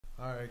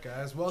Alright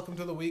guys, welcome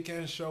to the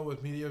weekend show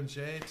with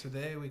Mediumjay.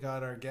 Today we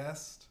got our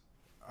guest,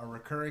 our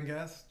recurring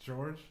guest,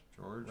 George.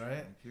 George,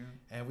 right? Thank you.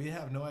 And we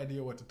have no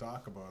idea what to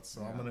talk about,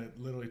 so I'm Yeah. gonna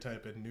literally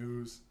type in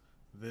news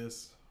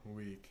this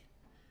week.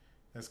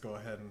 Let's go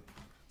ahead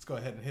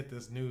and hit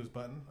this news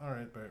button.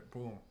 Alright,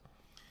 boom.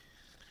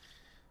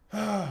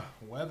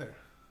 Weather.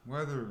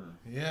 Weather.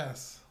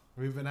 Yes.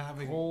 We've been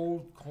having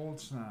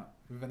Cold snap.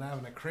 We've been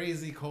having a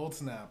crazy cold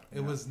snap.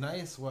 It was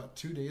nice,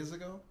 2 days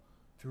ago?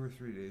 2 or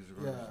 3 days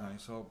ago it was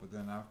nice out, but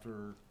then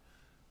after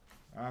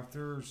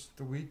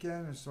the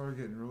weekend it started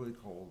getting really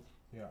cold.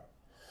 Yeah.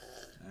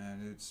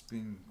 And it's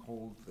been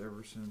cold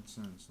ever since,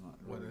 and it's not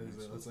really What is nice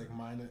it? It's out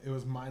like there. it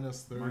was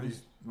minus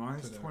 30.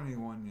 minus today.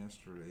 21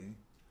 yesterday,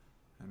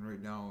 and right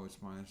now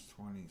it's minus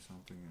 20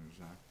 something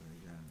exactly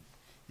again.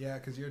 Yeah,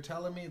 because you're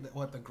telling me that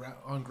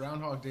on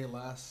Groundhog Day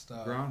last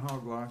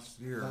Groundhog last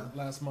year.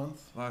 last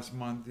month. Last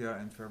month,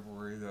 in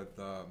February, that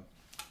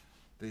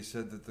they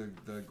said that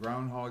the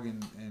groundhog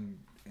in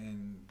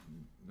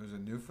there's a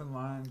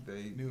Newfoundland.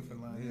 They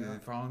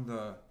found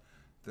the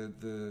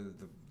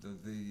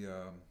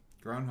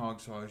groundhog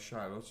saw his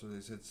shadow, so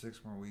they said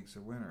 6 more weeks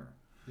of winter.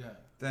 Yeah.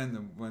 Then they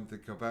went to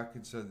Quebec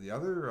and said the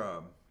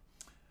other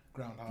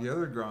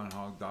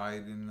groundhog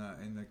died in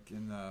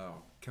the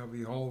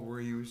cubby hole where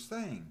he was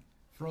staying.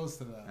 Froze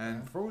to death.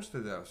 And froze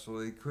to death, so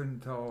they couldn't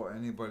tell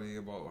anybody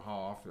about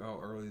how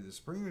early the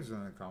spring was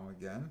going to come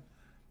again,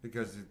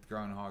 because the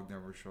groundhog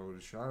never showed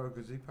a shadow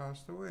because he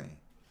passed away.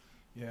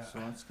 Yeah. So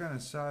it's kind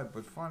of sad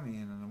but funny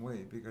in a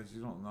way, because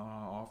you don't know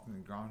how often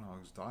the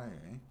groundhogs die,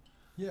 eh?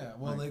 Yeah,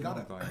 well, like, they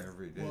got die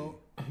every day. Well,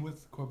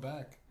 with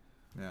Quebec,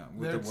 yeah,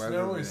 with the weather,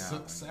 they're always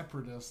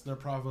separatists. They're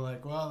probably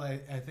like, well, I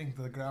think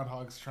the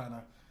groundhog's trying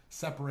to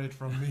separate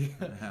from the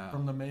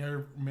from the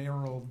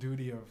mayoral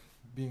duty of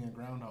being a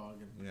groundhog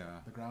and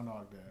the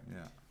Groundhog Day.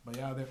 Yeah. But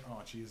yeah,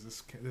 oh jeez,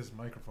 this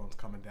microphone's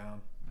coming down.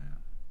 Yeah.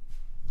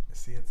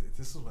 See,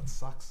 this is what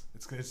sucks.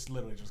 It's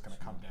literally just gonna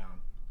come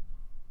down.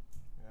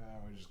 Yeah,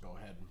 we'll just go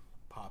ahead and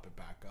pop it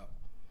back up.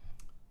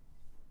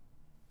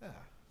 Yeah,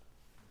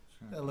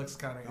 it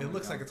looks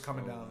like it's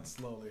coming down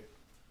slowly.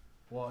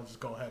 Well, I'll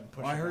just go ahead and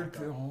push. I it heard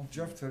back up.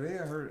 Jeff today.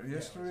 I heard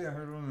yesterday. I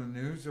heard on the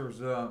news there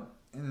was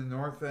in the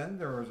North End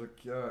there was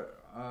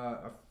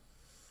a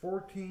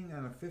 14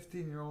 and a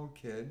 15-year-old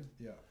kid.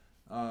 Yeah.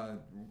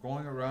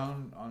 Going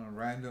around on a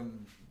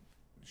random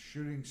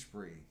shooting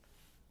spree.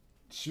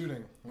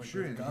 Shooting.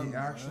 He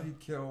actually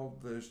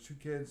killed. There's 2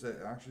 kids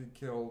that actually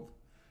killed.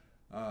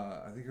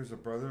 I think it was a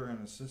brother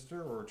and a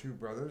sister, or 2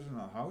 brothers in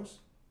a house,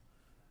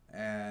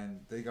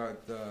 and they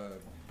got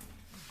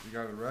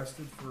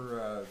arrested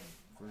for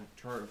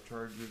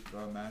charged with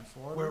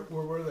manslaughter.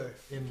 Where were they?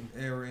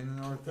 They were in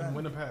the North End. In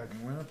Winnipeg.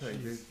 In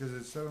Winnipeg, because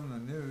it said on the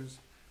news,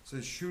 it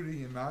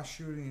says mass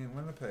shooting in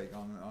Winnipeg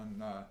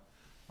on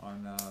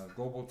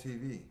Global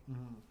TV.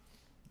 Mm-hmm.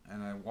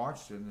 And I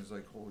watched it, and it's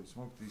like, holy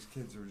smoke, these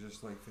kids are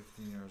just like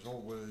 15 years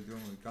old. What are they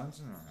doing with guns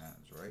in their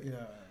hands, right?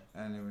 Yeah.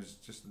 And it was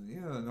just,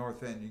 the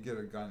North End, you get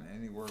a gun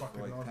anywhere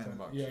for like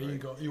 $10. Yeah,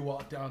 right? you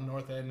walk down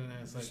North End, and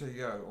it's like,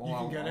 you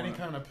can get any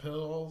kind of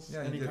pills,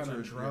 any kind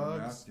of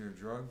drugs. Your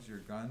drugs, your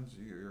guns,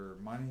 your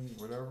money,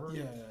 whatever.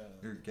 Yeah.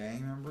 Your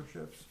gang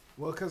memberships.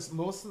 Well, because I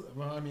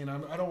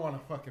don't want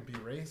to fucking be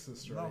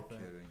racist or anything.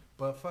 Kidding.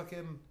 But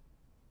fucking,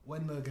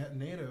 when the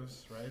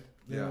natives, right?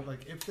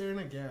 Like, if they're in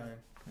a gang,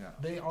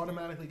 they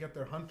automatically get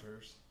their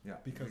hunters. Yeah.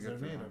 Because they're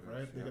native,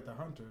 right? They get their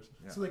hunters.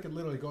 Yeah. So they could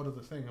literally go to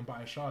the thing and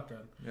buy a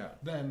shotgun. Yeah.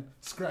 Then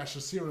scratch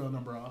the serial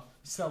number off,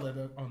 sell it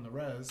on the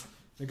res.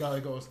 The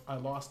guy goes, I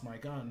lost my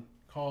gun.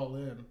 Call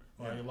in.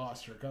 Or you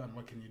lost your gun.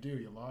 What can you do?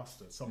 You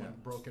lost it. Someone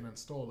broke in and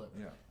stole it.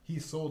 Yeah. He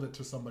sold it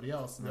to somebody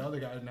else. And the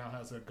other guy now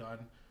has a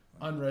gun,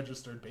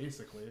 unregistered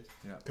basically,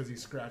 because he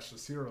scratched the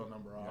serial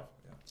number off.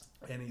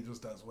 Yeah. And he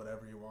just does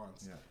whatever he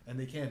wants. Yeah. And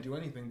they can't do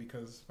anything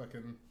because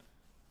fucking...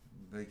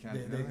 They can't.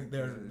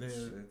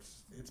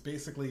 It's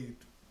basically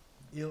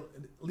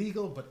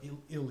legal but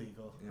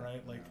illegal,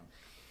 right? Like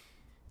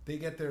they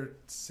get their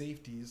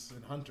safeties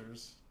and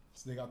hunters.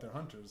 So they got their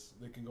hunters.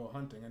 They can go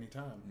hunting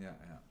anytime. Yeah.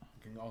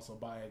 You can also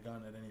buy a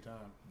gun at any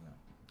time.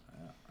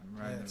 Yeah.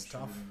 And it's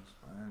tough.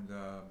 And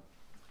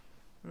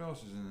what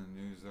else is in the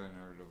news that I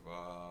heard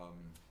of?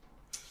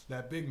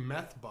 That big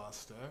meth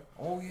bust,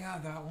 Oh yeah,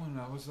 that one.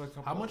 That was like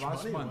How much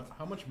money was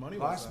that?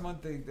 Last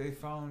month they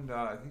found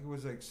I think it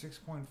was like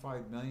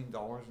 $6.5 million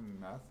in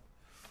meth,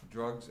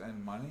 drugs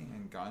and money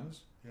and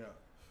guns. Yeah.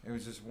 It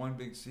was just one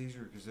big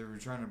seizure because they were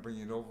trying to bring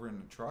it over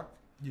in a truck.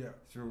 Yeah.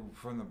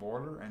 From the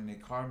border, and they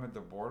caught him at the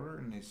border,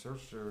 and they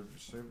searched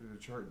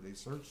They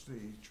searched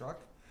the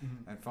truck.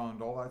 Mm-hmm. And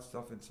found all that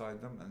stuff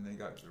inside them, and they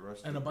got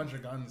arrested. And a bunch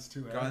of guns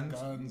too.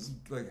 Guns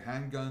like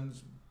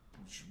handguns,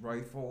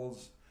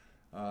 rifles.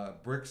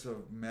 Bricks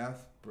of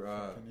meth,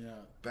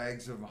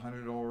 bags of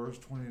 $100,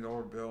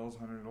 $20 bills,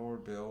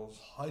 $100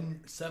 bills.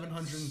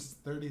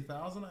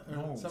 730,000?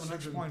 No,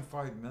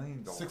 $6.5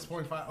 million.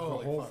 6.5. Oh,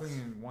 the whole thing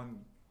in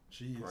one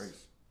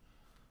price.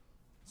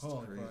 It's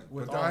crazy.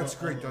 But that's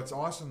great. That's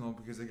awesome though,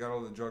 because they got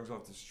all the drugs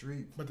off the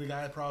street. But the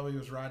guy probably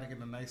was riding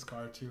in a nice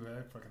car too,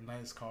 eh? Fucking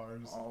nice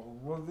cars. Oh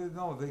well,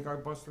 they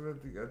got busted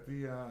at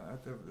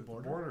the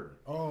border.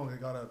 Oh, they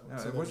got a. Yeah,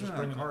 so it wasn't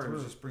a car. It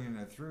was just bringing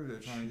it through. They're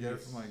trying to get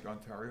it from like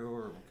Ontario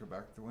or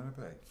Quebec to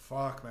Winnipeg.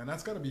 Fuck, man,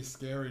 that's gotta be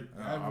scary.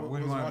 I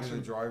wouldn't want to be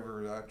the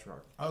driver of that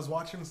truck. I was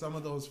watching some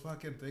of those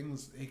fucking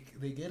things.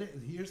 They get it.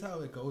 Here's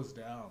how it goes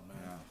down, man.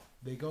 Yeah.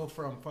 They go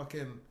from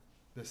fucking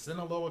the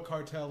Sinaloa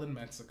cartel in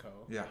Mexico.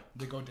 Yeah.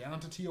 They go down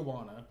to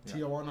Tijuana. Yeah.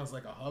 Tijuana's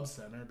like a hub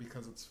center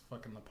because it's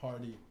fucking the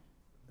party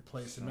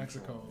place in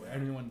Mexico. Yeah.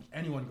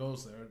 Anyone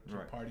goes there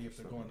to party if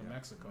they're going to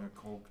Mexico. And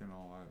coke and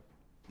all that.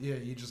 Yeah,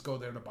 you just go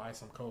there to buy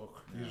some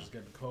coke. Yeah. You just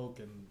get coke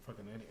and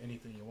fucking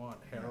anything you want.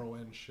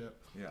 Heroin, shit.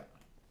 Yeah.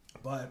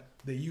 But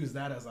they use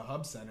that as a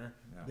hub center.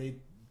 Yeah. They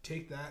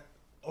take that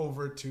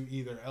over to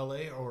either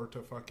LA or to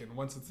fucking,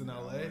 once it's in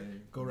LA,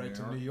 go right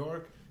to New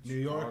York. New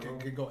York, it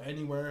could go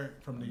anywhere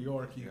from New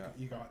York.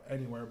 You got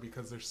anywhere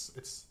because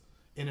it's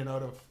in and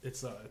out of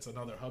it's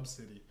another hub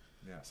city.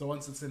 Yeah. So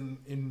once it's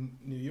in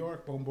New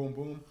York, boom, boom,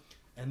 boom,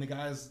 and the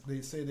guys,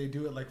 they say they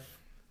do it like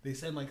they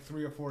send like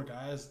 3 or 4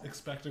 guys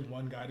expecting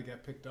one guy to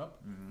get picked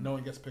up. Mm-hmm. No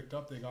one gets picked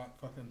up. They got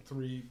fucking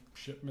 3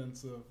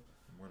 shipments of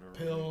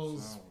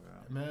pills,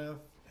 meth,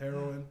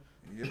 heroin,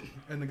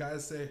 and the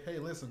guys say, hey,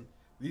 listen.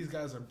 These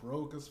guys are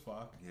broke as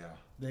fuck. Yeah.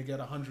 They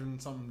get $100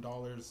 and something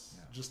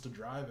just to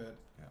drive it.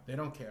 Yeah. They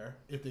don't care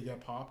if they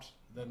get popped.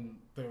 Then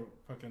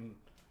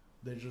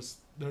they're just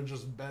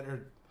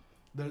better.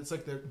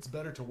 It's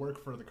better to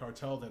work for the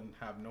cartel than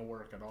have no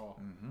work at all.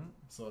 Mm-hmm.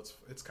 So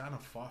it's kind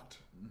of fucked.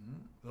 Mm-hmm.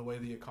 The way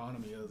the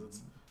economy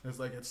is. It's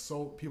like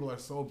people are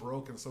so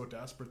broke and so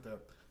desperate that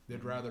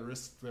they'd rather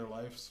risk their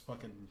lives.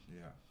 Fucking.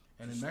 Yeah.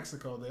 And in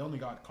Mexico, they only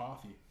got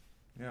coffee.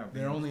 Yeah.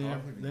 They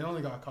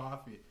only got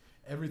coffee.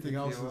 Everything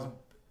else is.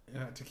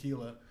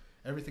 Tequila,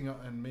 everything,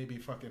 and maybe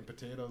fucking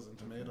potatoes and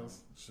tomatoes,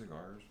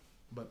 cigars.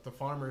 But the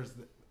farmers,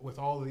 with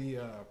all the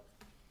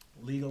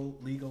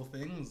legal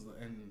things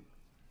and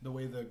the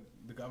way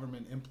the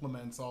government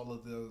implements all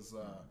of those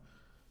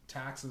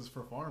taxes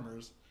for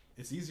farmers,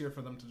 it's easier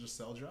for them to just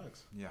sell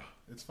drugs. Yeah,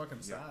 it's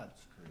fucking sad.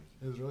 It's crazy.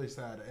 It's really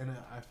sad, and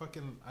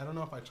I don't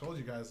know if I told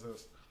you guys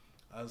this.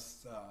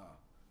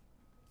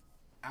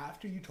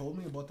 After you told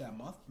me about that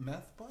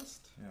meth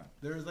bust,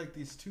 there was like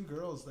these 2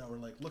 girls that were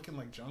like looking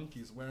like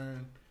junkies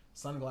wearing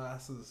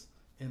sunglasses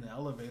in the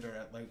elevator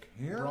at like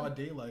broad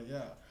daylight.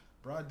 Yeah,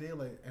 broad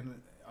daylight,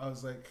 and I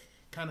was like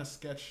kind of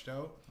sketched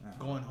out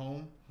going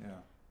home.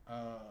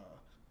 Yeah.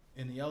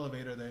 In the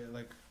elevator, they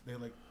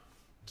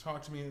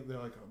talked to me. They're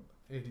like,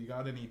 "Hey, do you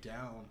got any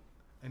down?"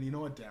 And you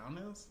know what down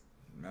is?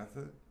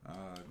 Method.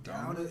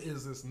 Down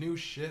is this new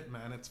shit,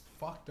 man. It's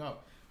fucked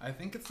up. I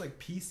think it's like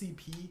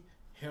PCP.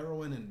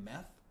 Heroin and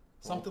meth,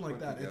 something like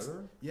that.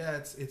 Together?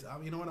 It's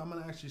you know what? I'm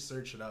gonna actually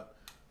search it up.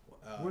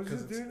 What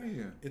does it do to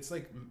you? It's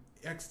like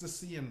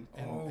ecstasy and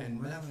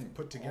meth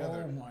put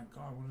together. Oh my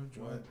god! What a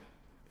drug! What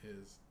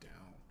is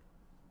down?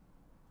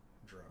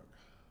 Drug.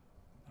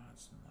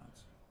 That's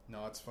nuts.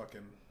 No, it's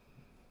fucking.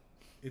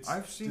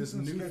 I've seen this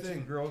some new sketchy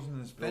thing. Girls in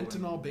this building.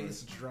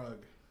 Fentanyl-based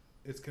drug.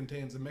 It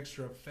contains a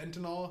mixture of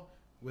fentanyl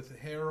with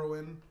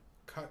heroin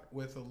cut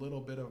with a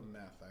little bit of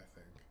meth. I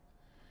think.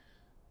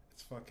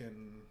 It's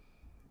fucking.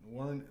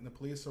 The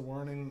police are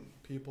warning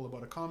people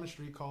about a common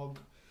street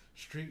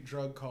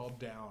drug called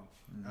down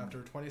after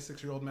a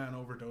 26-year-old man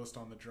overdosed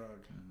on the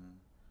drug.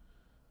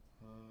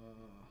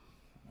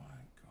 My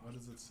God. What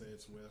does it say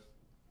it's with?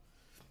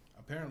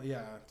 Apparently,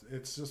 yeah,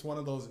 it's just one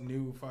of those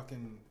new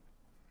fucking.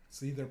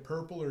 It's either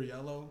purple or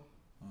yellow.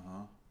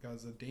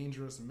 It's a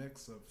dangerous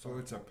mix of. So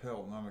it's a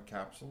pill, not a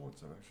capsule.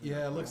 It's actually.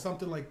 Yeah, it looks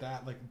something like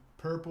that, like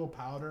purple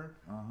powder.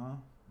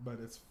 But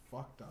it's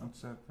fucked up.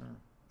 What's that there?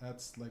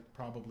 That's like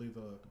probably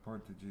the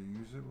part. Did you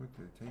use it with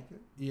to take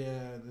it?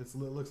 Yeah, it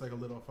looks like a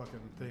little fucking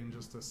thing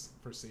just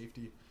for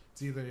safety.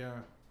 It's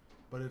either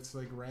but it's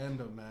like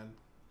random, man.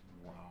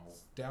 Wow.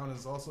 Down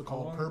is also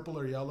called purple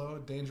or yellow,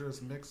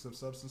 dangerous mix of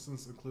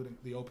substances including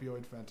the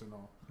opioid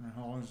fentanyl. And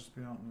how long has this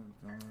been out?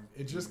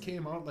 It just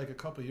came out like a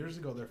couple years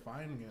ago. They're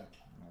finding it.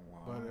 Oh, wow.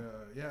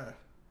 But it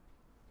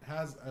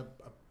has a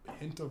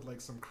hint of like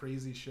some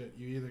crazy shit.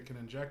 You either can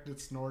inject it,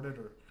 snort it,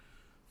 or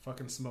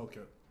fucking smoke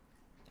it.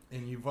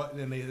 And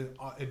they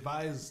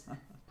advise,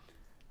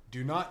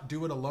 do not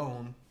do it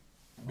alone,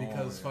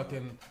 because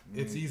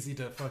it's easy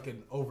to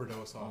fucking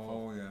overdose off.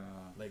 Oh yeah,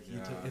 like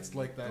it's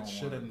like that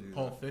shit in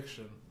Pulp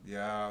Fiction.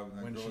 Yeah,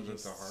 when she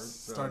just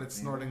started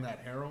snorting that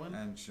heroin,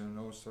 and she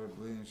nose started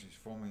bleeding. She's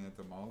foaming at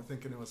the mouth,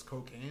 thinking it was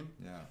cocaine.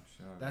 Yeah,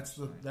 that's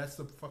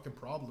the fucking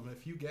problem.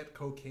 If you get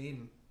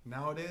cocaine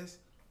nowadays,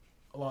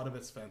 a lot of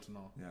it's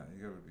fentanyl. Yeah,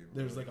 you gotta be.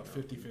 There's like a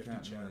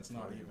 50-50 chance,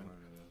 not even.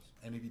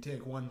 And if you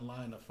take one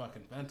line of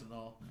fucking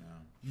fentanyl,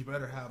 you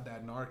better have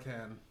that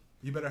Narcan.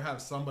 You better have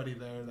somebody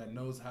there that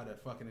knows how to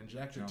fucking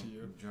inject it to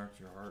you. Inject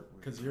your heart.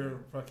 Because you're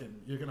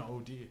gonna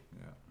OD.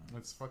 Yeah.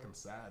 It's fucking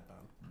sad,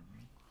 man.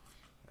 Mm-hmm.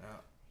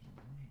 Yeah.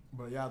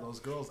 But yeah, those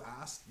girls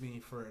asked me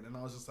for it, and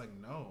I was just like,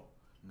 no.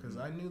 Because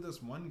I knew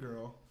this one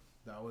girl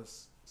that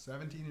was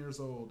 17 years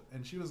old,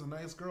 and she was a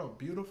nice girl,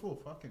 beautiful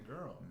fucking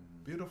girl,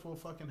 beautiful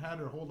fucking, had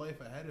her whole life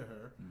ahead of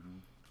her,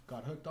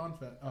 got hooked on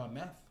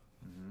meth.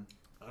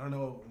 I don't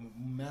know,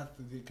 meth,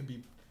 it could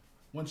be,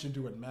 once you're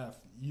doing meth,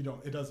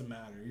 it doesn't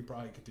matter. You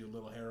probably could do a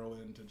little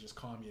heroin to just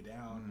calm you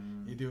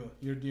down.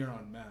 You're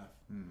on meth.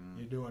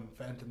 You're doing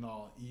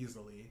fentanyl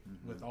easily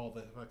with all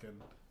the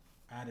fucking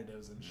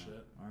additives and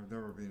shit. I've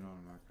never been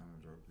on that kind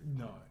of drug before.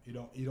 No,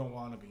 you don't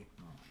want to be.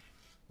 No.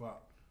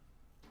 Well,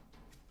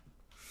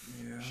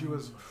 yeah.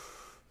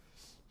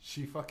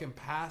 She fucking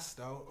passed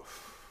out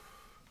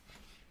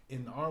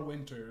in our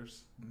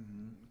winters,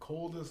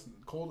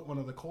 one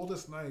of the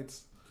coldest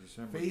nights,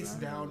 December, face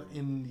January.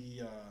 down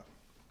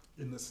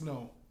in the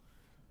snow,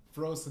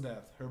 froze to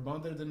death. Her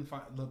mother didn't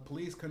find, the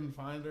police couldn't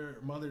find her.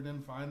 Her mother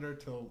didn't find her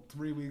till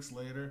 3 weeks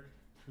later.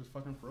 She was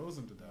fucking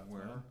frozen to death.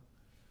 Where? Man.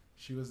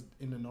 She was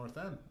in the North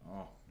End.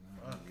 Oh,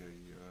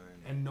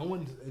 and no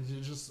one,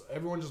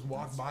 everyone just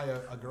walked by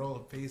a girl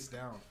face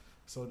down.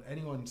 So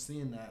anyone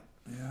seeing that,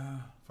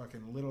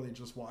 fucking literally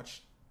just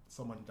watched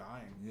someone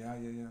dying. Yeah.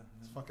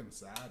 It's fucking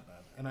sad,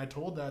 man. And I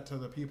told that to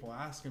the people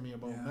asking me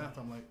about meth.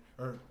 I'm like,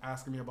 or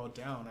asking me about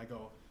down. I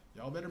go,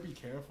 y'all better be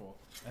careful.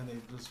 And they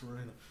just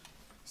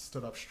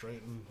stood up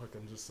straight and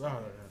fucking just,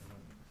 not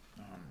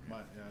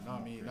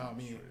me.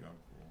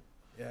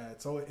 Yeah,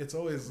 it's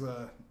always,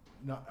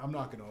 I'm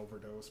not gonna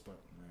overdose, but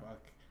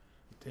fuck,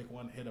 you take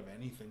one hit of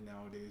anything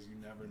nowadays, you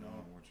never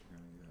know what you're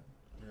gonna get.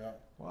 Yeah.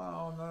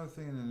 Well, another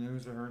thing in the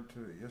news I heard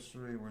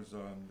yesterday was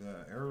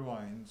the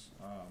airlines,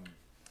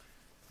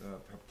 the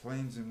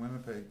planes in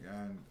Winnipeg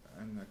and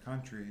in the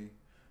country.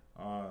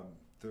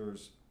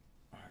 There's,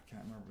 I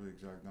can't remember the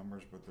exact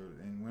numbers, but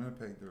in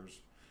Winnipeg there's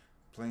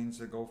planes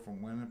that go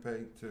from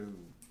Winnipeg to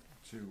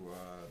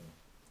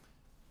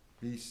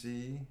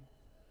BC.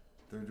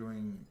 They're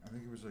doing, I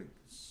think it was like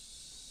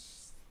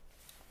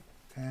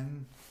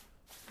 10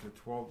 to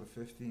 12 to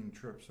 15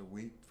 trips a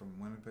week from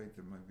Winnipeg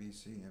to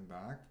BC and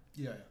back.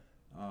 Yeah.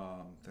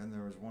 Then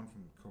there was one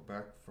from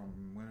Quebec,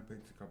 from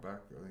Winnipeg to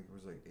Quebec. I think it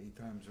was like 8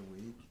 times a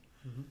week.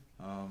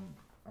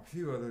 A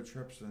few other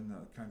trips in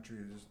the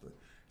country, just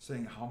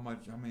saying how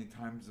many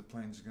times the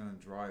plane's going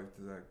to ride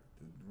to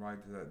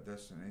that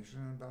destination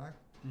and back.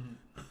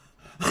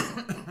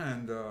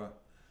 And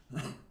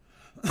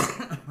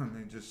and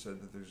they just said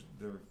that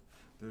they're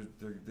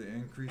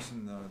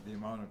increasing the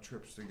amount of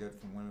trips to get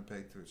from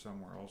Winnipeg to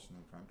somewhere else in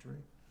the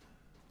country,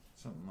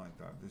 something like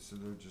that. They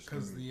said they're just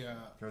because they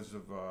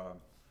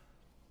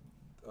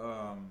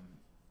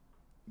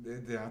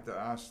have to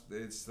ask.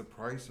 It's the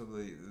price of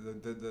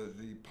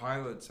the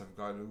pilots have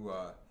got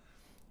to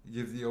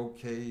give the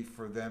okay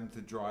for them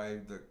to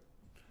drive the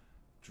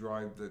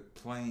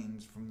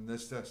planes from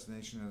this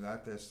destination to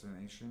that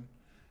destination.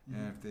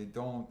 And if they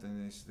don't,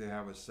 then they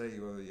have a say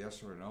whether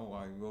yes or no.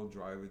 I will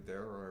drive it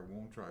there, or I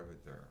won't drive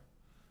it there.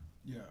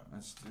 Yeah,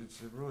 it's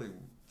really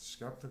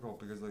skeptical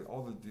because like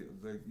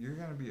you're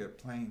gonna be a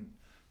plane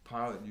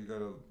pilot. You got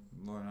to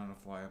learn how to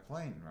fly a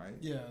plane, right?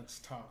 Yeah, it's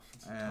tough.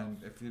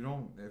 If you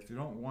don't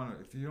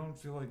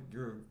feel like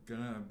you're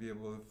gonna be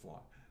able to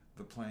fly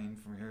the plane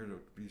from here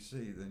to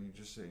BC, then you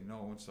just say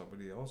no, and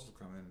somebody else will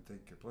come in and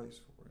take your place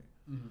for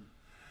you.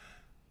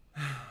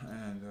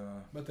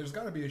 But there's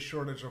got to be a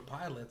shortage of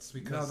pilots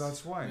because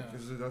that's why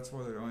that's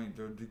why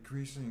they're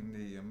decreasing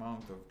the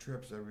amount of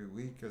trips every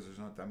week because there's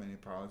not that many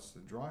pilots to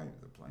drive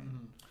the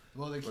plane.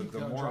 Well, they keep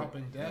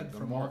dropping dead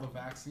from all the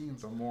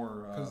vaccines. The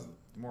more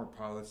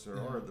pilots there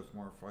are, the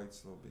more fights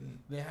there'll be.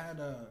 They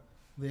had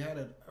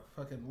a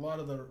fucking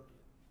lot of the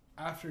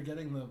after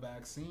getting the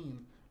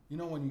vaccine. You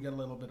know when you get a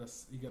little bit of,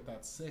 you get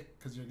that sick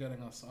because you're getting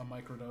a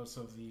microdose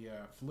of the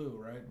flu,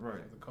 right?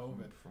 Right. The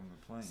COVID. From the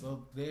plane.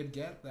 So they'd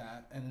get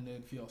that and then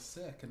they'd feel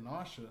sick and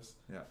nauseous.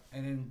 Yeah.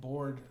 And then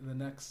bored the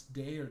next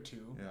day or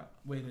two. Yeah.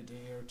 Wait a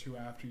day or two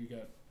after you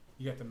get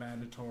the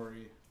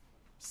mandatory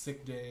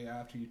sick day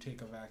after you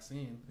take a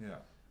vaccine. Yeah.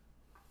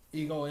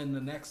 You go in the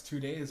next 2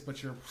 days,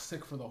 but you're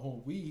sick for the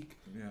whole week.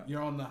 Yeah.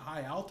 You're on the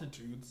high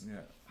altitudes.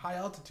 Yeah. High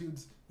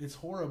altitudes, it's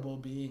horrible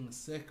being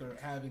sick or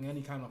having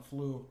any kind of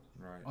flu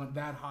on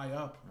that high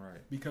up.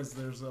 Right. Because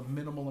there's a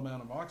minimal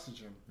amount of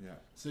oxygen. Yeah.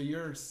 So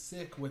you're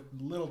sick with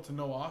little to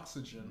no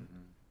oxygen.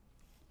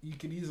 You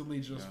could easily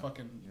just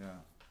fucking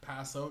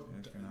pass out,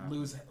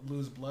 lose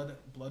blood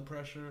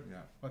pressure.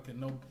 Yeah. Fucking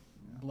no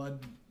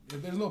blood.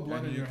 If there's no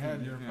blood in your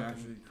head, you can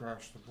actually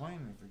crash the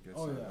plane if it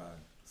gets that bad.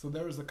 So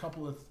there was a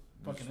couple of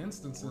fucking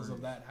instances of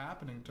that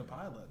happening to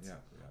pilots,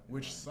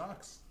 which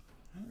sucks.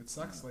 It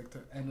sucks,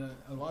 and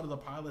a lot of the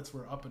pilots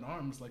were up in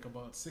arms. Like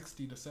about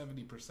 60 to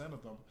 70%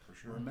 of them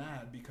were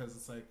mad because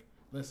it's like,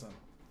 listen,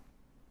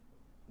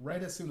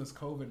 right as soon as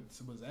COVID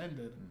was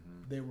ended,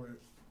 they were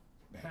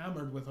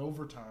hammered with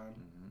overtime,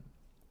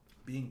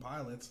 being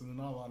pilots, and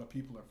not a lot of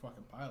people are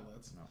fucking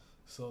pilots. No.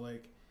 So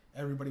like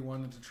everybody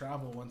wanted to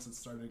travel once it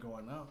started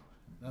going up.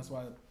 That's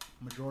why the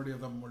majority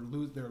of them were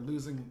they're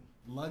losing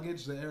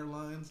luggage, the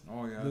airlines.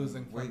 Oh yeah,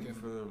 losing waiting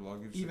for their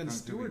luggage. Even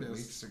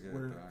stewardess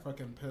were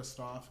fucking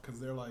pissed off because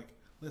they're like,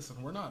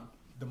 listen, we're not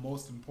the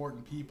most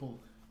important people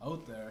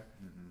out there,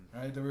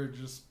 right? They were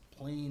just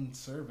plain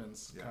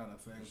servants kind of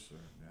thing.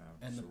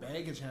 And the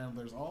baggage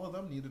handlers, all of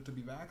them needed to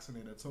be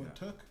vaccinated. So it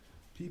took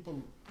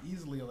people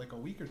easily like a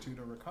week or two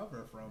to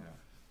recover from.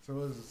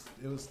 So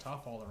it was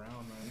tough all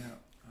around, man.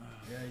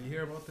 Yeah, you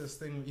hear about this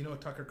thing? You know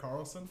Tucker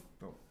Carlson?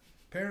 No.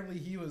 Apparently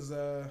he was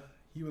in.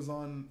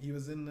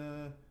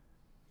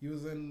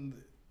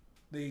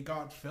 They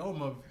got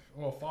film of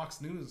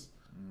Fox News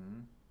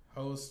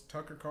host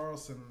Tucker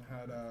Carlson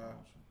had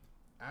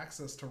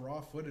access to raw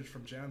footage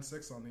from Jan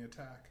 6 on the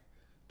attack,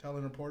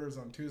 telling reporters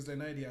on Tuesday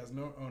night he has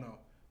no. Oh no,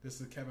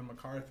 this is Kevin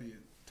McCarthy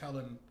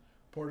telling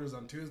reporters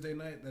on Tuesday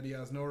night that he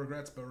has no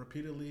regrets, but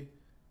repeatedly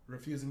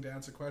refusing to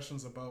answer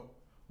questions about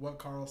what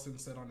Carlson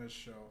said on his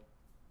show.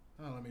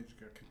 Oh, let me just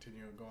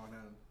continue going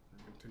on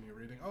and continue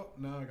reading. Oh,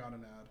 no, I got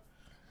an ad.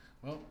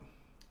 Well,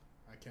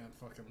 I can't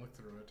fucking look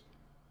through it.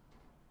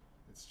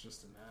 It's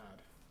just an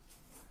ad.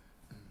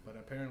 But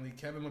apparently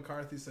Kevin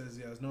McCarthy says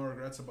he has no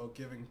regrets about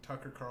giving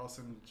Tucker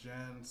Carlson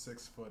Jan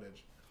 6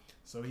 footage.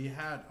 So he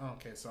had...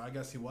 Okay, so I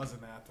guess he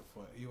wasn't at the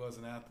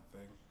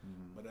thing.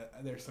 But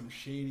there's some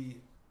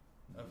shady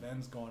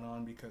events going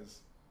on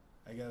because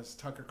I guess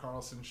Tucker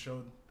Carlson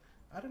showed...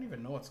 I don't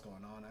even know what's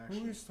going on,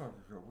 actually. Who is Tucker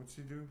Carlson? What's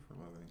he do for a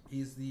living?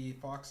 He's the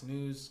Fox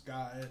News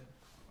guy,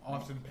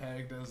 often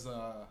pegged as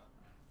a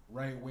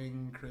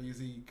right-wing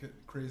crazy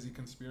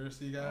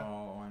conspiracy guy.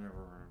 Oh, I never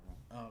heard of him.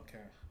 Oh,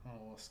 okay. Oh,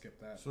 we'll skip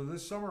that. So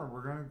this summer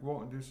we're gonna go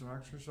out and do some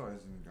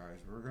exercising, guys.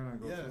 We're gonna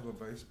go through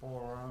the baseball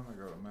around. I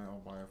got I'll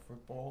buy a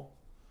football.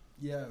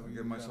 Yeah, I'll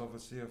get myself a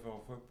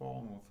CFL football,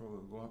 and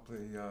we'll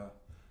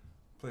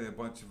play a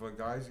bunch of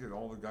guys. Get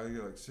all the guys.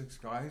 Get like 6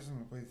 guys, and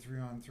we'll play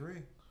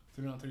 3-on-3.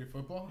 3-on-3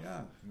 football?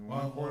 Yeah.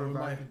 One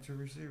quarterback and 2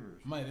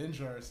 receivers. Might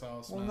injure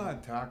ourselves. Well, man.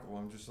 Not tackle.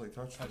 I'm just like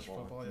touch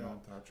football. Yeah.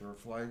 Touch or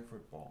flag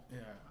football.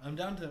 Yeah, I'm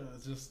down to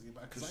just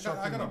because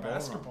I got a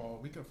basketball.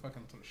 We could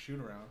fucking shoot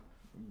around.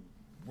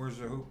 Where's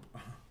the hoop?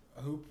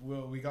 A hoop?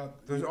 Well, we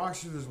got. There's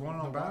one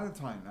on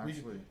Valentine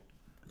actually.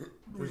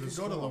 We could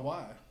go to the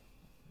Y.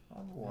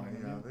 On the Y,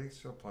 yeah. They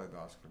still play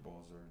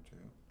basketballs there too.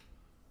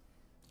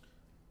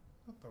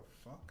 What the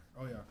fuck?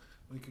 Oh yeah,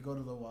 we could go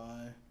to the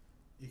Y.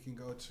 You can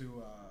go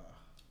to.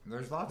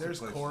 There's lots of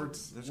places.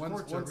 Courts. There's once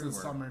courts once in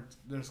everywhere. summer,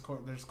 there's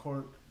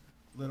court,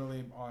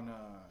 literally on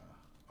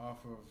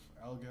off of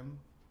Elgin.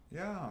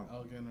 Yeah.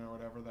 Elgin or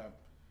whatever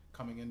that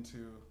coming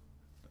into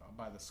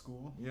by the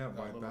school. Yeah,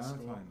 by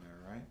Valentine there,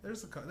 right?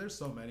 There's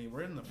so many.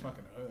 We're in the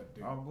fucking hood,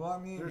 dude. Well, I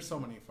mean, there's so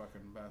many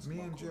fucking basketball.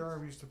 Me and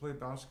JR used to play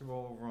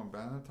basketball over on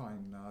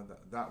Valentine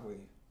that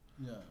way.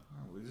 Yeah.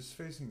 We're just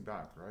facing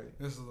back, right?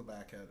 This is the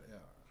back head,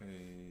 yeah.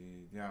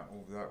 Yeah,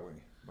 over that way.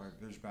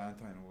 There's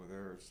Valentine over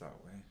there. It's that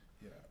way.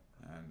 Yeah.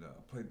 And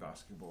played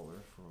basketball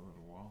there for a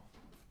little while.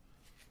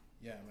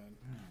 Yeah, man.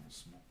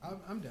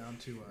 I'm down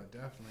to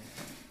definitely.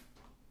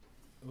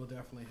 We'll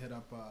definitely hit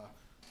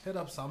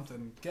up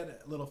something.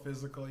 Get a little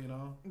physical, you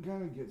know.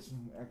 Gotta get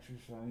some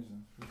exercise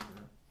in for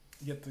sure.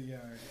 Get the You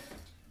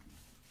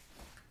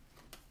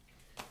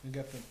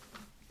get the.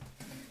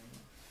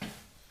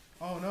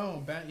 Oh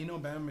no, you know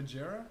Bam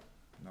Margera?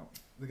 No.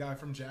 The guy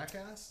from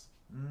Jackass?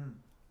 Mm.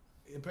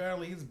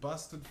 Apparently he's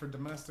busted for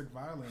domestic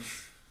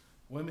violence.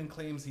 Women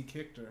claims he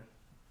kicked her.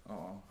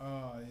 Oh,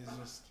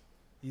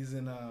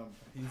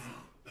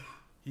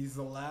 he's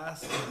the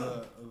last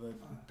of the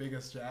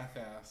biggest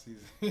jackass.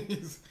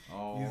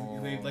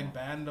 They like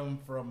banned him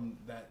from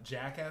that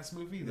Jackass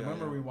movie.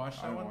 Remember we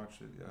watched that one? I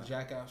watched it. Yeah.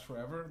 Jackass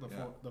Forever,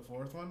 the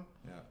fourth one.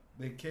 Yeah.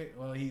 They kick.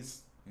 Well,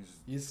 he's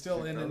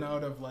still in and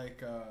out of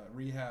like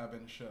rehab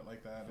and shit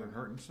like that. For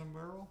hurting some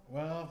girl?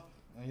 Well,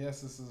 I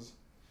guess this is.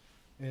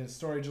 His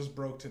story just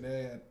broke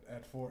today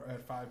at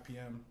 5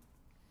 p.m.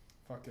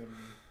 Fucking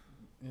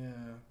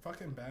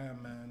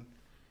Bam, man.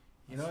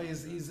 You know,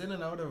 he's in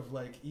and out of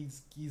like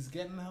he's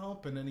getting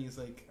help, and then he's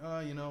like, oh,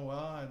 you know,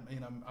 well,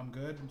 I'm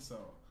good, and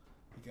so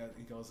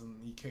he goes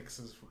and he kicks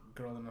his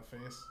girl in the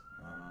face,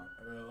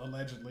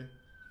 allegedly.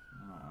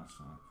 No, that's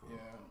not cool.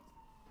 Yeah,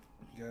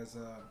 you guys,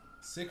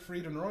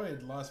 Siegfried and Roy,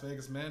 Las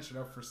Vegas mansion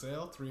up for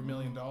sale, $3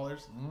 million.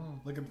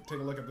 Take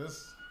a look at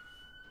this.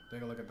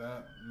 Take a look at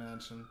that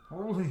mansion.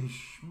 Holy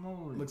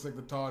schmoly. Looks like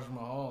the Taj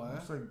Mahal, eh?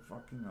 Looks like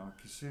fucking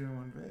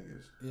casino in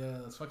Vegas.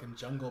 Yeah, it's fucking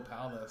Jungle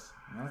Palace.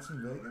 And that's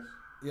in Vegas?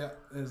 Yeah,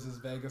 this is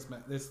Vegas,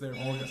 man. It's their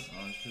Vegas.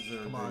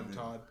 Come on, Vegas.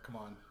 Todd. Come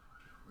on.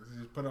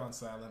 Just put it on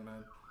silent,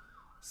 man.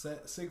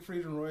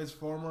 Siegfried and Roy's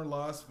former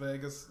Las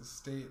Vegas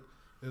estate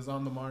is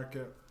on the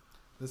market.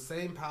 The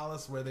same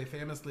palace where they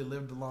famously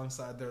lived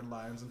alongside their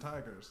lions and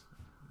tigers.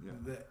 Yeah.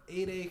 The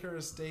 8-acre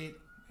estate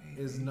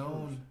is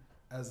known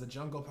as the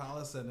Jungle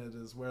Palace, and it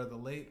is where the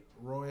late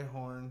Roy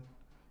Horn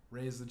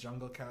raised the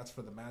jungle cats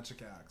for the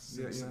Magic Acts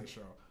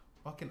show.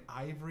 Fucking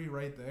ivory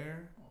right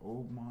there.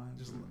 Oh my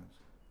goodness.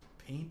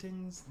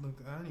 Paintings. Look,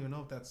 I don't even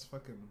know if that's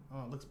fucking.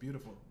 Oh, it looks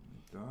beautiful.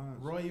 It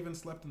does. Roy even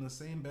slept in the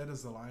same bed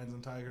as the lions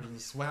and tigers and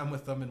swam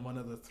with them in one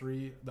of the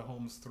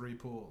home's 3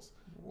 pools.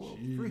 Whoa,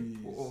 3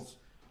 pools.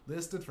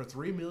 Listed for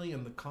 $3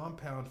 million, the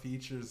compound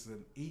features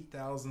an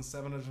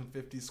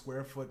 8,750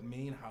 square foot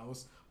main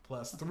house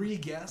plus 3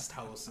 guest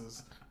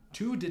houses,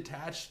 2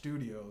 detached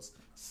studios,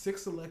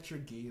 6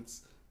 electric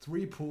gates,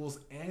 3 pools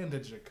and a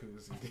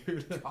jacuzzi,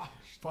 dude. Gosh,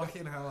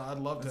 fucking hell, I'd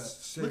love to.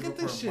 Look at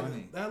this shit.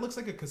 Money. That looks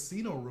like a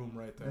casino room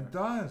right there. It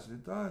does.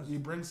 It does. You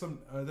bring some.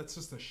 That's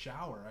just a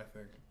shower, I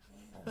think.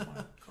 Oh my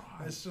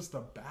god. It's just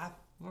a bath.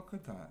 Look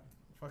at that.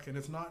 Fucking,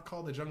 it's not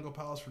called the Jungle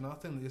Palace for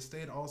nothing. The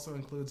estate also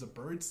includes a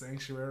bird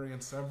sanctuary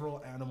and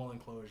several animal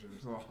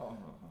enclosures. Oh.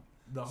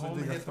 The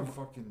home hit the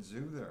fucking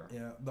zoo there.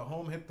 Yeah, the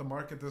home hit the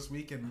market this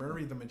week, and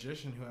Murray, the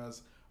magician who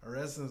has a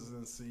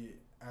residency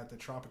at the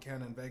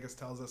Tropicana in Vegas,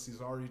 tells us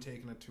he's already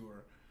taken a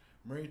tour.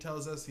 Murray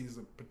tells us he's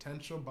a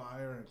potential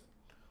buyer, and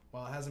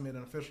while it hasn't made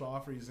an official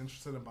offer, he's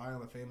interested in buying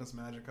the famous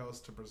magic house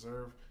to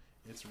preserve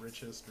its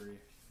rich history.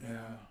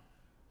 Yeah.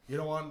 You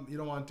don't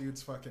want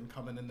dudes fucking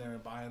coming in there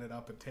and buying it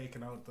up and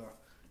taking out the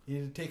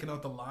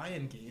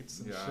lion gates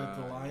and shit.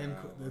 The lion,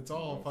 it's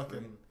all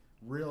fucking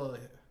real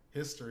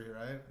history,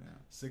 right? Yeah.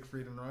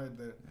 Siegfried and Roy,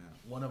 they're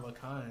one of a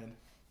kind.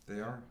 They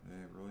are.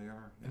 They really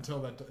are. Yeah.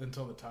 Until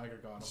the tiger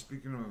got them.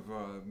 Speaking of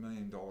 $1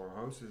 million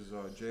houses,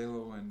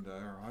 jlo and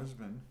her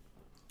husband.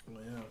 Oh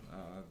yeah.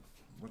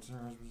 What's her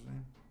husband's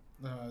name?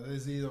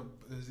 Is he a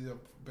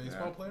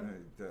baseball player?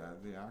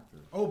 The actor.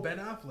 Oh, Ben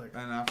Affleck.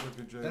 Ben Affleck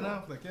and J-Lo. Ben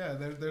Affleck, yeah,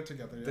 they're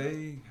together.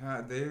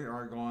 Yeah. They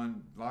are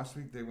gone. Last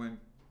week they went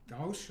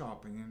house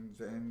shopping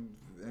in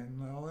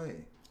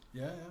LA.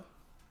 Yeah.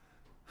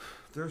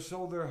 They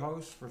sold their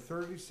house for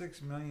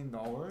 $36 million.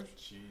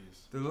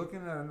 Jeez. They're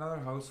looking at another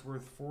house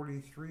worth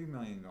 $43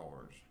 million.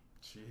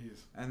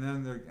 Jeez. And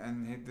then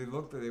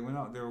they went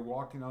out. They were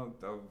walking out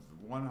of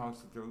one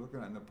house that they were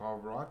looking at, and the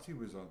paparazzi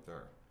was out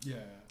there.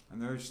 Yeah.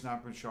 And they're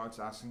snapping shots,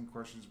 asking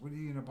questions. What are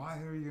you gonna buy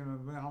here?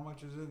 How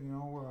much is it?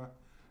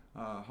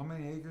 How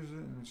many acres is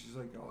it? And she's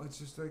like, oh, it's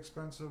just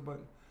expensive,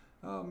 but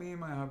me and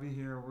my hubby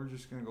here, we're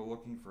just gonna go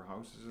looking for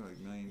houses, like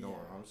 $1 million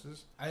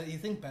houses. You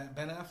think Ben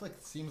Affleck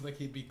seems like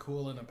he'd be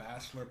cool in a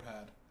bachelor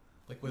pad,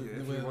 like with he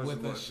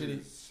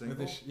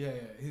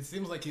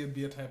seems like he'd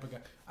be a type of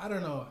guy. I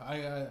don't know.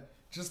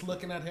 Just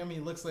looking at him, he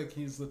looks like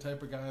he's the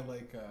type of guy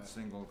like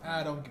single.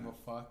 I don't give a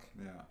fuck.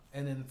 Yeah.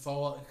 And then it's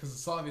all because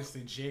it's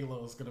obviously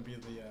J-Lo is gonna be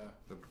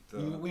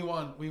we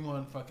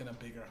want fucking a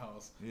bigger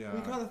house. Yeah. We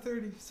got a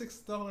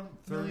 $36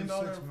 million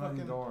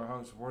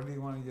house. Where do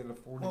you want to get a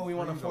 $43? Well, we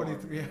want a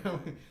 43. Yeah.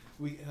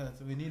 we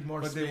need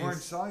more space. But they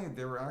weren't selling it.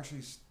 They were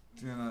actually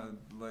gonna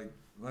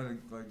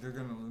they're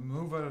gonna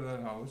move out of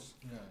that house.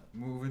 Yeah.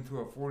 Move into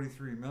a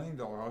 $43 million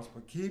house,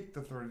 but keep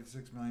the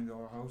 $36 million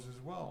house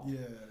as well. Yeah.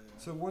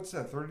 So what's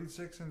that?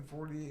 36 and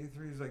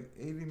 43 is like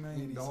 $80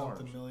 million. 80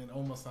 something million,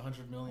 almost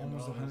 $100 million.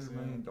 Almost $100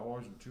 million in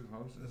 2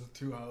 houses. There's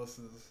 2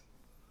 houses.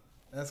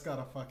 That's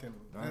gotta fucking.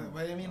 I can't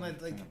believe how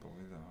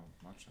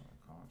much that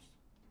cost.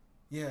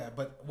 Yeah,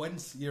 but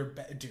once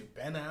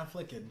Ben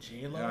Affleck and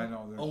J-Lo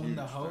own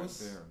the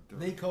house,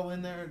 they go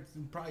in there.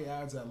 It probably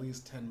adds at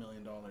least $10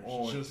 million.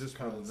 Oh, just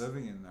for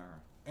living in there.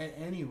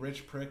 Any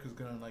rich prick is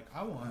gonna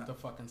I want the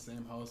fucking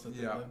same house that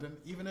they lived in,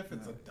 even if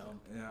it's a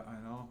dump. Yeah, I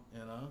know.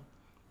 You know.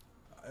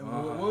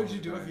 What would you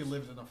do if you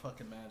lived in a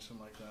fucking mansion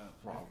like that?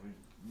 Probably,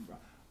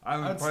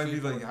 I'd probably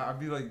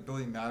be like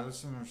Billy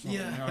Madison or something.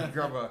 Yeah. I'd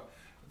grab a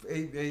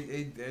eight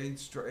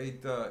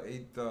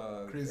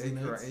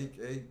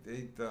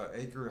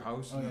acre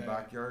house in the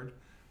backyard.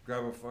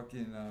 Grab a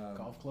fucking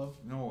golf club.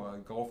 No, a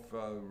golf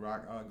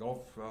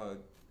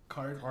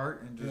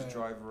cart and just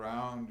drive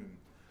around and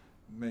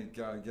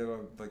get a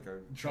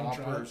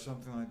chopper or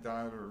something like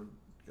that, or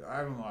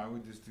I don't know. I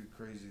would just do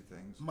crazy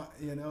things.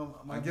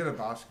 I get a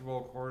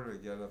basketball court. I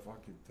get a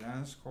fucking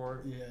tennis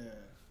court. Yeah,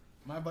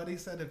 my buddy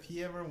said if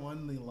he ever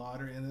won the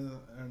lottery,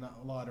 or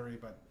not lottery,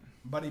 but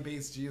Buddy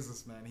Bates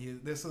Jesus, man.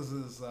 This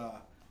is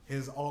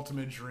his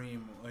ultimate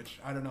dream, which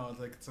I don't know.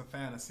 It's a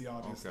fantasy,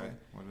 obviously. Okay,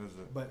 what is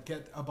it? But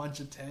get a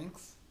bunch of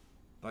tanks.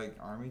 Like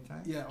army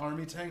tanks? Yeah,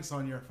 army tanks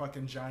on your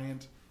fucking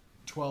giant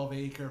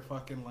 12-acre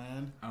fucking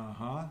land.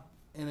 Uh-huh.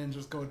 And then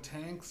just go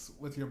tanks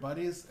with your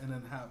buddies, and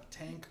then have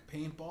tank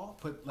paintball.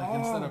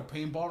 Instead of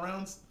paintball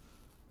rounds,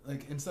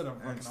 instead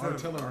of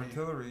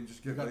artillery,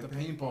 just get the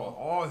paintball.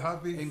 Oh,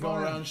 that'd be fun. And go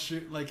around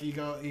shoot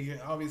you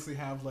obviously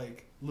have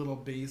little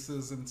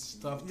bases and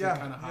stuff to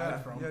kind of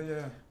hide from.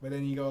 Yeah. But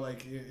then you go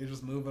you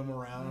just move them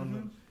around. Mm-hmm.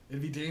 And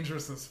it'd be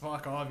dangerous as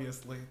fuck,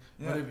 obviously.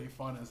 Yeah. But it'd be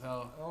fun as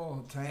hell.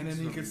 Oh, tanks. And then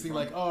you could see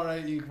all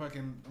right, you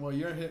fucking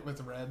you're hit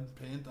with red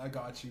paint. I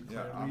got you.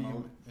 Clearly. Yeah, I'm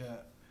out.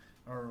 Yeah.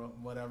 Or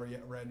whatever,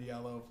 red,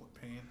 yellow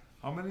paint.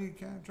 How many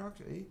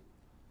trucks? 8?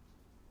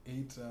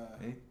 8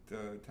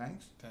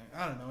 tanks?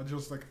 I don't know,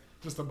 just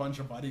a bunch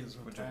of buddies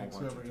with tanks.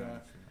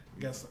 I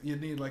guess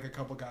you'd need a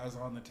couple guys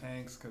on the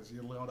tanks because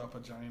you load up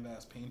a giant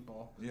ass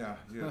paintball. Yeah,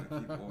 you gotta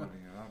keep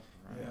loading it up.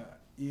 Right? Yeah.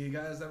 You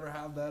guys ever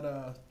have that?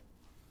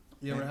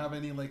 You ever have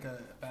any a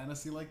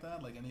fantasy like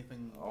that?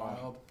 Anything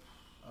wild?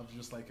 Of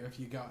just if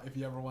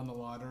you ever won the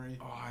lottery?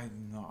 Oh, I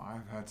know.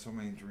 I've had so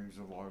many dreams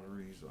of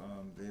lotteries.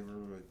 They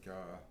were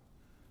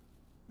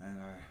and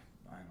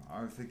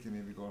I was thinking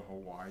maybe go to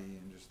Hawaii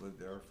and just live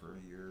there for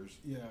years.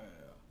 Yeah.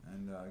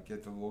 And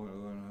get to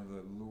learn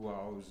the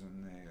luau's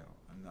and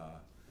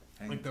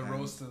hang the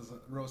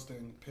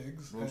roasting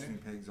pigs. Roasting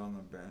pigs on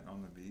the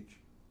beach.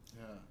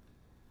 Yeah.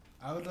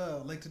 I would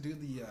like to do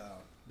the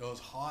those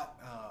hot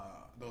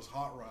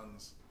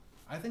runs.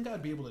 I think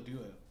I'd be able to do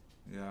it.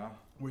 Yeah.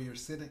 Where you're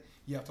sitting,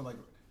 you have to like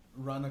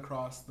run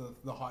across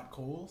the hot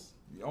coals.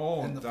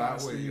 Oh, and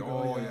that way.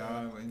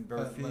 In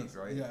bare feet,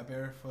 right? Yeah,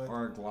 barefoot.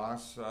 Or a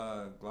glass.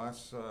 The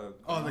glass.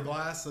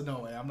 No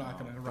way. I'm not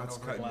gonna run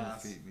over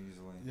glass. Your feet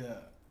easily. Yeah,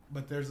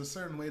 but there's a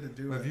certain way to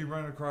do it. If you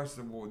run across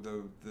the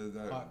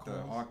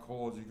hot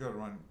coals, you gotta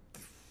run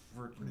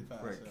pretty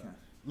fast. quick. Yeah.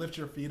 Lift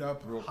your feet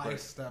up, real high quick.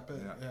 Step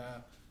it.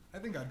 Yeah. I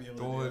think I'd be able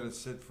to Don't do let it. it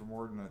sit for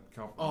more than a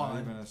couple, not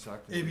even a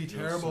second. It'd be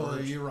terrible.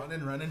 You run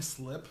and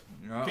slip.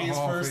 Yeah. Face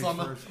first on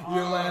the.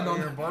 You land on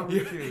your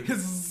barbecue.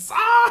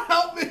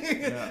 Help me!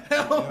 Yeah.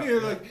 Help me!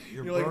 You're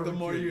like the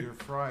more you're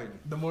fried.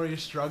 The more you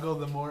struggle,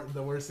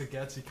 the worse it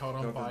gets. You caught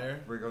on fire.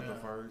 Break out the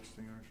fire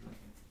extinguisher.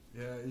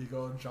 Yeah, you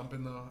go and jump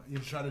in you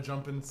try to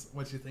jump in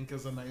what you think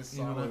is a nice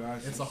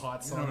sauna. It's a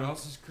hot sauna. You know what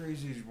else is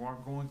crazy? Is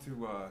going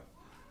to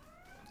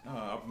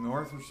up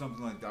north or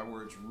something like that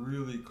where it's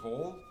really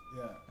cold.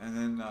 Yeah. And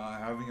then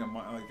having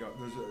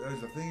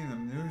there's a thing in the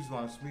news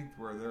last week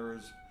where there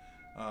was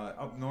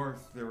up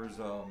north there was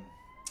a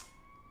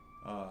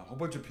whole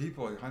bunch of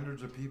people, like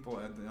hundreds of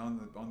people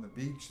on the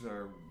beach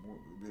there.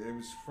 It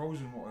was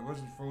frozen. It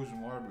wasn't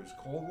frozen water, but it was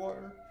cold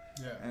water.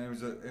 Yeah. And it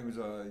was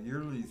a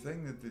yearly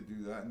thing that they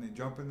do that, and they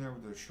jump in there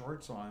with their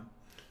shorts on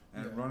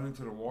and run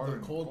into the water.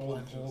 The cold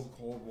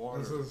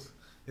water. This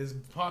is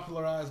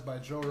popularized by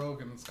Joe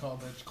Rogan. It's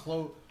called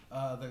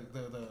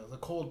the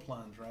cold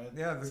plunge, right?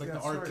 Yeah, it's like the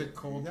Arctic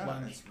cold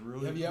plunge. It's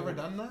really Have you ever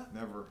done that?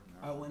 Never.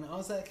 When I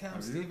was at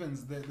Camp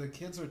Stevens, the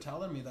kids were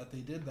telling me that they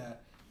did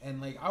that,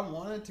 and like I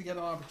wanted to get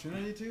an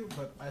opportunity to,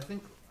 but I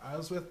think I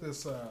was with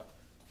this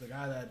the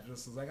guy that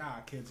just was like,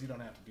 kids, you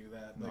don't have to do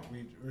that. No. Like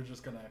we're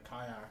just gonna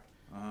kayak.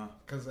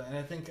 And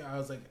I think I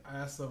was like, I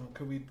asked them,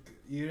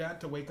 you had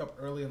to wake up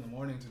early in the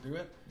morning to do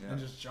it, and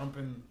just jump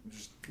in,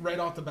 just right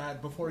off the bat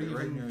before you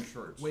even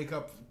wake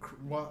up,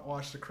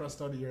 wash the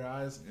crust out of your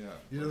eyes. Yeah,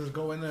 you just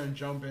go in there and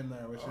jump in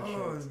there with your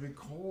shorts. It'd be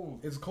cold.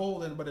 It's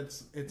cold, but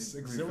it's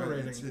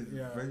exhilarating. It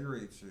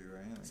invigorates you,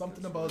 right?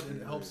 Something about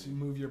it helps you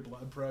move your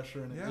blood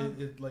pressure,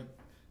 and it like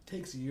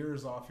takes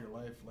years off your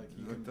life. Like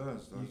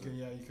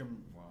it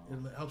can. Wow.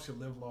 It helps you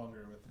live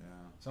longer with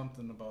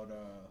something about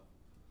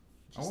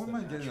I wouldn't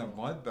mind getting a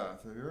mud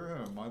bath. Have you ever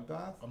had a mud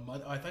bath?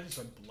 I thought you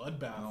said blood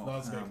bath. No, that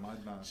was like,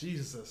 mud bath.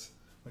 Jesus.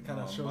 What kind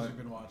of shows you've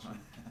been watching?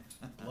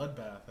 Blood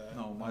bath, eh?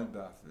 No, mud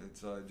bath.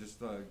 It's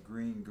just a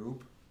green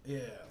goop. Yeah.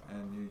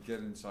 And you get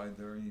inside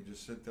there and you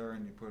just sit there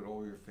and you put it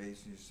over your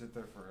face and you sit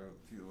there for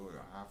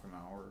half an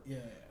hour. Yeah.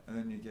 And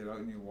then you get out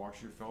and you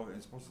wash your felt.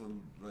 It's supposed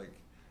to like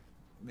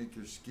make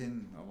your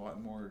skin a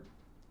lot more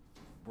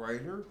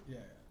brighter. Yeah.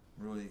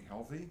 Really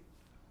healthy.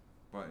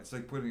 But it's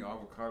like putting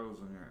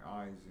avocados on your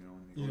eyes,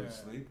 when you go to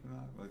sleep and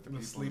that. Like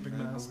the sleeping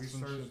masks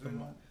and shit.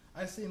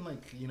 I've seen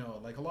like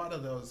a lot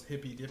of those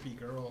hippy dippy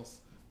girls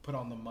put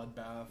on the mud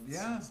baths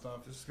and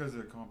stuff. Just because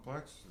they're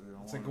complex.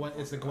 It's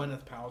a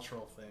Gwyneth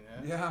Paltrow thing,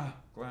 eh? Yeah,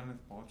 Gwyneth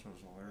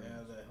Paltrow's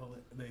hilarious. Yeah,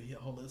 the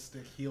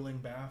holistic healing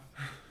bath.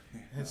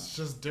 It's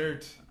just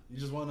dirt. You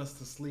just want us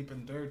to sleep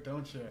in dirt,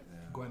 don't you,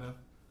 Gwyneth?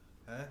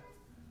 Huh?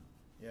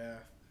 Yeah.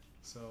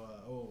 So,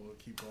 we'll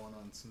keep going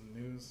on some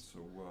news. So,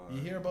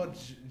 you hear about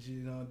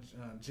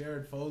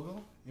Jared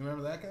Fogle? You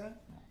remember that guy?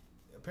 No.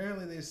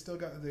 Apparently,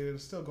 they're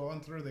still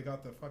going through. They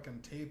got the fucking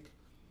tape.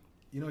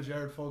 You know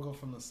Jared Fogle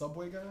from the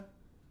Subway guy? Jared.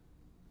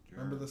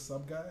 Remember the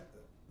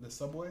the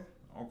Subway?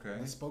 Okay.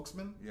 The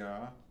spokesman?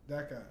 Yeah.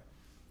 That guy.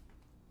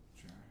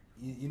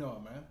 Jared. You know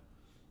him, man.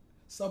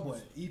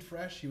 Subway. Eat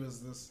Fresh. He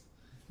was this.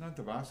 Not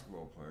the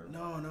basketball player.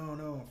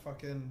 No.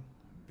 Fucking.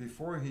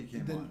 Before he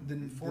came on.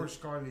 Before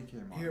Scotty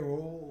came on. Here,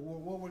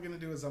 what we're going to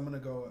do is I'm going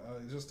to go,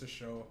 just to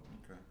show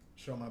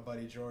my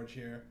buddy George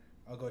here.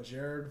 I'll go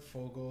Jared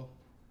Fogle,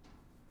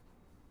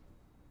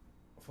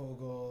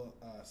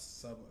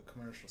 Subway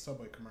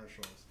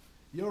commercials.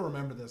 You'll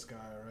remember this guy,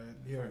 right?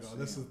 Here we go.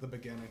 This is the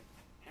beginning.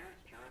 Here's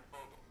Jared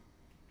Fogle.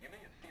 You may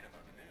have seen him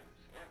on the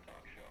news or a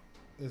talk show.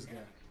 This guy.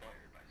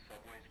 Inspired by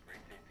Subway's great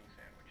tasting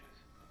sandwiches.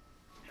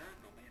 Jared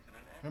believes in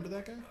an remember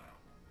that guy? style,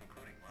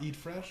 including Eat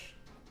Fresh?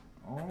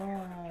 Oh,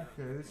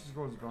 okay. This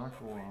goes back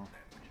a while.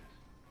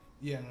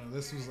 Yeah, no,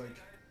 this was like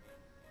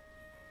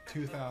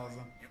 2000.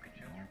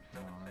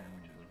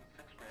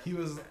 He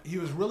was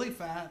really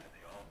fat,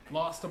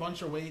 lost a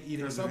bunch of weight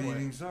eating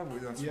Subway.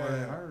 That's why they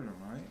hired him,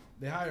 right?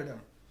 They hired him.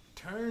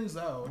 Turns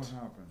out, what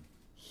happened?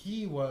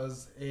 He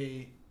was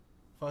he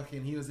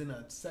was in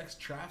a sex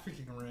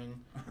trafficking ring,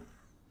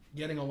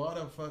 getting a lot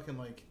of fucking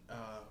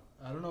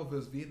I don't know if it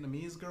was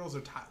Vietnamese girls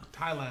or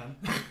Thailand.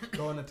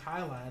 Going to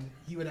Thailand,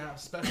 he would have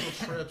special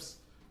trips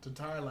to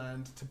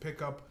Thailand to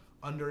pick up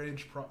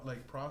underage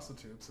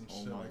prostitutes and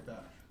shit like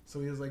that. So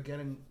he was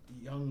getting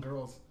young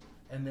girls,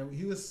 and then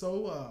he was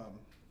so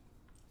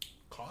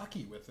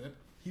cocky with it.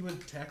 He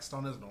would text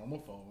on his normal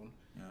phone.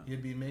 Yeah.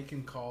 He'd be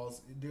making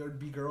calls. There would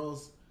be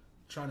girls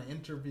trying to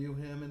interview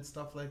him and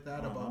stuff like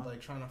that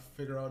about trying to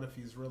figure out if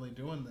he's really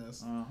doing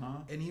this.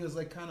 And he was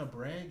kind of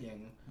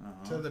bragging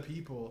to the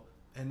people.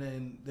 And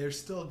then they're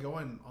still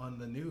going on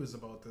the news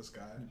about this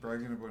guy.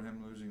 Bragging about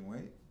him losing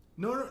weight?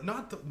 No,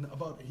 not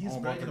about. He's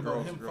bragging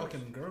about him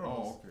fucking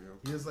girls. Oh,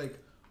 okay. He was like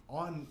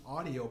on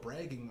audio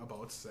bragging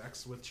about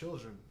sex with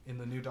children in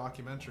the new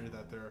documentary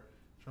that they're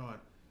showing.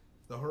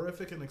 The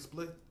horrific and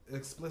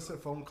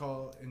explicit phone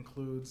call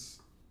includes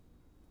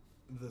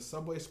the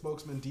subway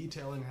spokesman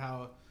detailing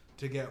how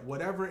to get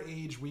whatever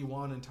age we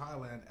want in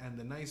Thailand and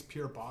the nice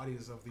pure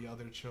bodies of the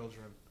other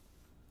children.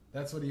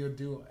 That's what he would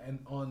do, and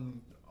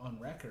on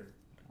record,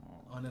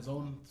 on his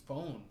own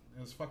phone.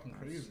 It was fucking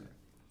crazy.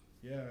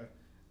 Yeah,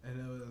 and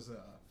it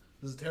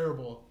was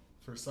terrible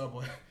for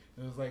Subway.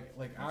 It was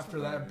like after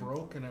that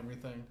broke and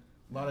everything,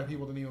 a lot of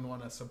people didn't even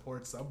want to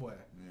support Subway.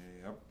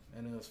 Yep.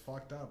 And it was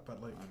fucked up,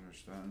 but like, I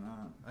understand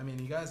that. I mean,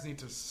 you guys need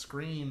to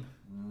screen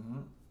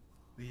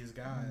these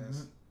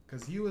guys,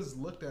 because he was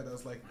looked at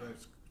as like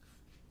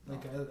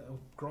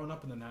growing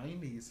up in the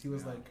 90s, he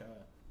was like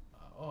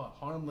a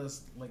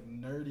harmless, like,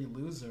 nerdy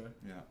loser.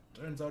 Yeah.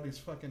 Turns out he's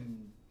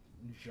fucking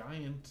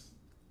giant,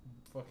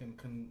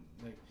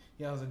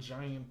 he has a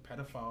giant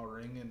pedophile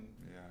ring, and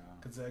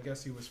because I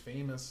guess he was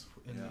famous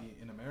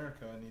in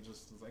America, and he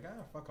just was like,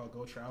 fuck, I'll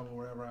go travel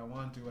wherever I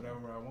want, do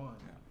whatever I want.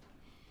 Yeah.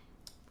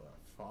 But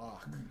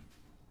fuck,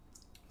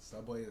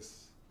 Subway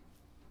is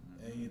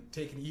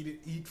taking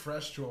eat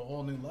fresh to a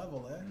whole new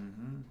level, eh?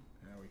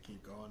 Yeah, we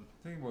keep going.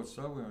 Thinking about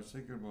Subway, I was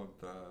thinking about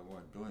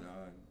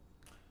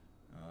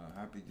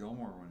Happy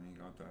Gilmore when he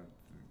got that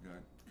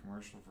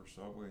commercial for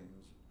Subway. He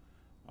goes,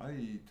 I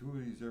eat 2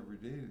 of these every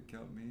day to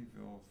help me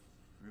feel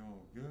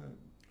good.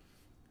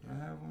 I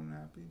have one,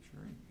 Happy?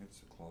 Sure, he hits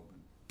the club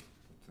and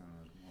puts it on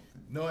his mouth.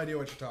 No idea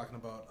what you're talking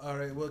about. All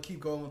right, we'll keep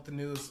going with the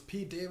news.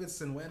 Pete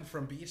Davidson went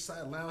from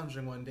beachside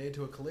lounging one day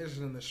to a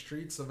collision in the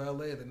streets of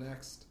LA the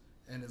next,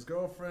 and his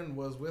girlfriend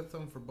was with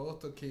him for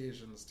both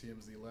occasions,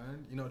 TMZ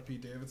learned. You know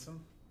Pete Davidson?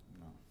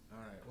 No.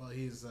 All right, well,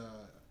 he's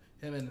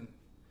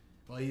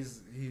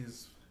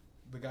he's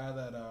the guy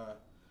that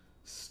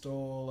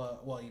stole,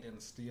 he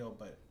didn't steal,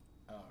 but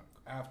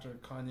after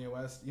Kanye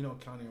West, you know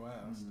Kanye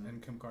West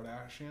and Kim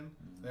Kardashian,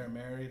 they're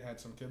married, had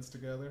some kids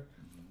together.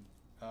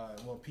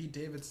 Pete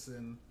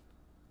Davidson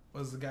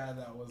was the guy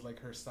that was like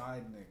her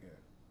side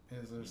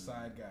nigga, is her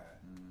side guy,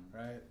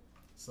 right?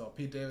 So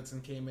Pete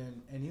Davidson came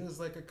in, and he was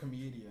like a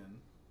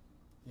comedian,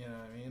 you know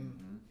what I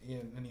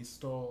mean? And he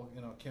stole,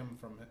 Kim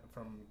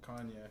from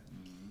Kanye.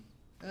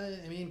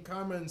 I mean,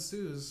 karma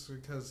ensues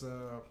because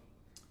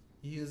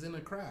he is in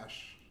a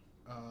crash.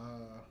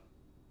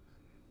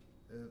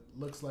 It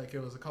looks like it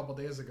was a couple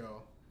days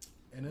ago,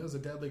 and it was a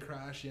deadly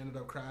crash. He ended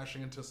up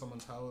crashing into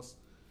someone's house.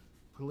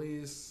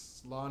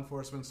 Police, law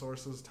enforcement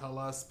sources tell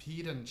us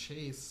Pete and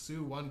Chase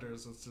Sue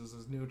Wonders, which is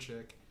his new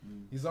chick.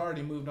 He's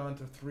already moved on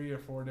to 3 or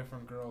 4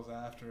 different girls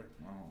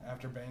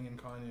after banging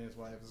Kanye's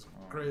wife. It's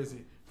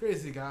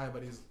crazy guy,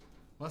 but he's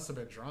must have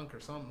been drunk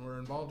or something. We're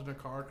involved in a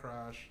car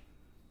crash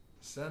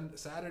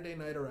Saturday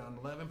night around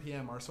 11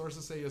 p.m. Our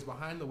sources say he was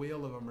behind the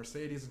wheel of a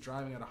Mercedes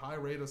driving at a high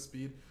rate of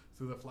speed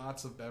through the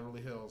flats of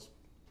Beverly Hills.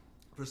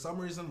 For some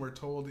reason, we're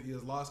told he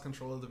has lost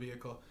control of the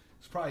vehicle.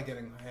 He's probably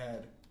getting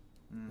ahead.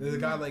 There's a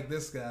guy like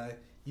this guy.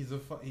 He's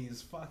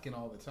fucking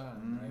all the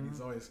time, right?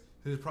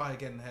 He's probably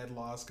getting ahead,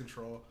 lost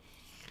control.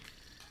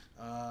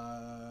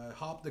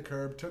 Hopped the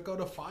curb, took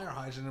out a fire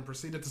hydrant, and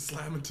proceeded to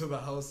slam into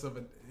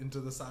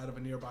the side of a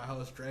nearby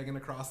house, dragging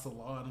across the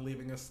lawn,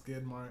 leaving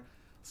skid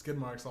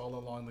marks all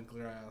along the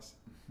grass.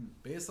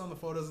 Based on the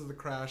photos of the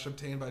crash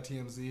obtained by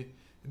TMZ,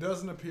 it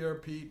doesn't appear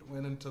Pete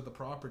went into the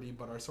property,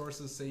 but our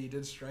sources say he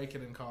did strike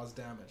it and cause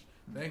damage.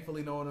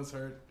 Thankfully, no one was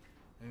hurt,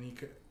 and he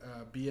could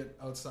be it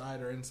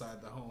outside or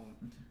inside the home.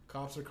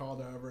 Cops are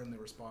called, however, and they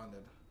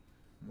responded.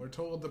 We're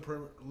told the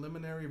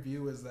preliminary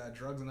view is that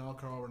drugs and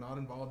alcohol were not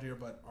involved here,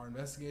 but our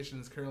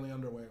investigation is currently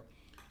underway.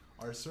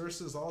 Our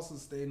sources also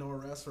say no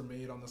arrests were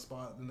made on the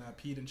spot, and that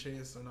Pete and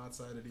Chase are not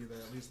cited either,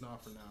 at least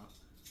not for now.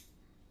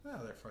 Yeah,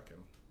 they're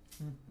fucking.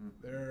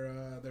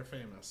 They're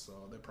famous, so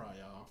they're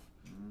probably off.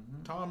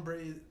 Tom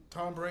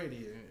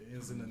Brady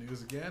is in the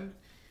news again.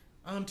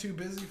 I'm too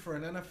busy for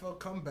an NFL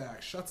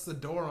comeback. Shuts the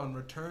door on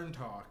return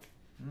talk.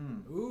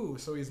 Ooh,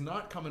 so he's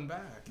not coming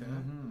back.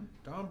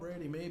 Tom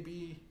Brady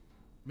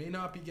may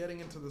not be getting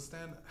into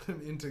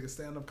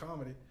stand-up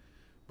comedy,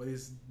 but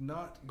he's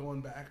not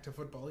going back to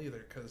football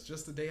either. Because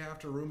just the day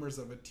after rumors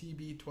of a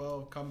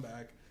TB12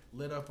 comeback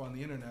lit up on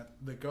the internet,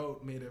 the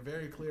GOAT made it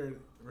very clear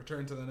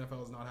return to the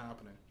NFL is not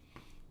happening.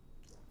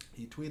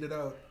 He tweeted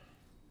out,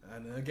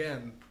 and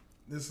again,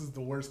 this is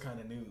the worst kind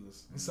of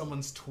news.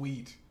 Someone's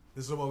tweet.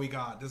 This is what we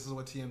got. This is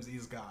what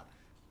TMZ's got.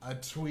 A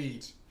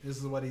tweet. This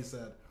is what he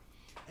said.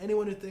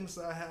 Anyone who thinks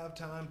I have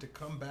time to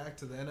come back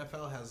to the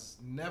NFL has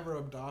never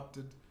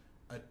adopted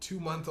a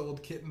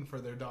 2-month-old kitten for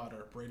their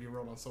daughter, Brady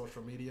wrote on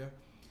social media.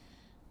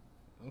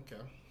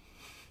 Okay.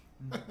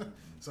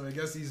 So I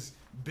guess he's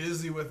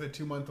busy with a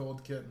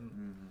 2-month-old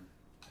kitten.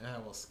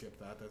 We'll skip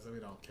that. We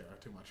don't care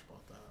too much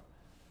about that.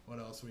 What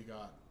else we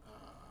got?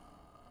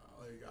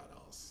 What we got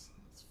else?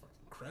 It's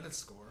fucking credit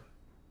score.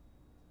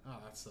 Oh,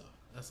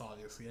 that's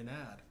obviously an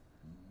ad.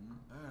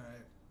 All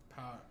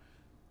right.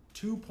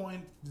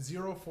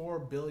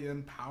 2.04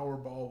 billion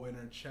Powerball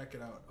winner. Check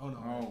it out. Oh no.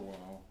 Oh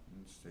wow.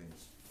 In the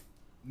States.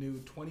 new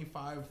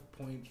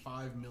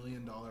 $25.5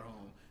 million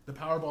home. The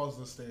Powerball is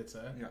the States, eh?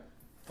 Yeah.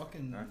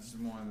 Fucking. That's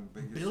one of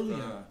the biggest. Billion.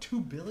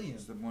 $2 billion.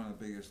 It's one of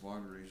the biggest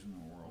lotteries in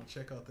the world.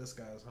 Check out this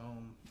guy's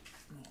home.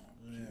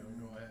 Yeah, we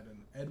go ahead and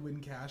Edwin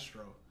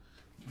Castro.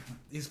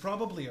 He's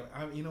probably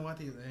you know what?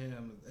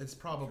 It's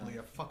probably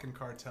a fucking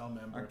cartel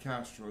member.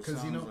 Castro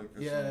sounds like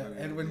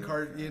Edwin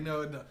Cart. You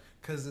know,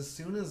 because as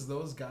soon as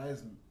those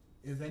guys,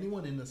 if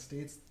anyone in the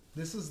States,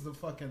 this is the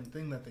fucking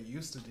thing that they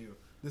used to do.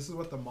 This is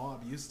what the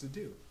mob used to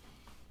do.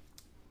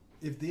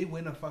 If they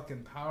win a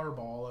fucking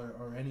Powerball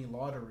or any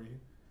lottery,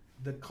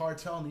 the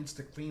cartel needs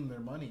to clean their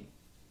money.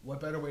 What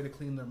better way to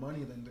clean their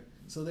money than to...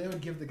 So they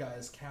would give the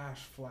guys cash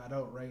flat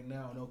out right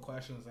now, no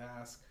questions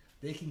asked.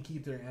 They can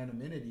keep their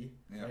anonymity,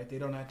 right? They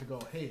don't have to go,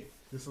 hey,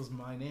 this is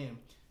my name.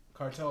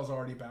 Cartel's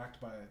already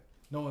backed by it.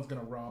 No one's going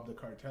to rob the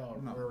cartel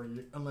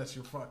unless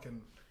you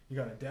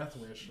got a death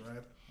wish,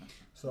 right?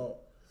 So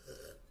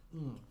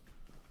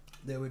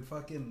they would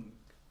fucking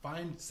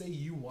say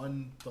you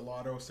won the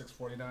lotto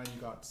 649,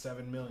 you got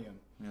 $7 million.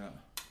 Yeah.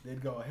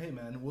 They'd go, hey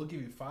man, we'll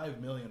give you $5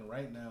 million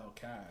right now,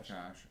 cash.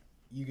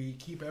 You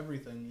keep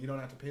everything. You don't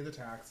have to pay the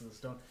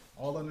taxes.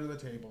 All under the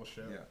table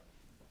shit. Yeah.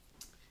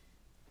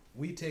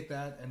 We take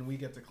that and we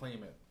get to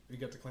claim it. We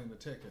get to claim the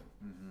ticket.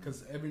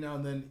 Because every now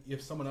and then,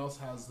 if someone else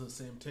has the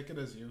same ticket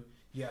as you,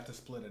 you have to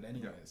split it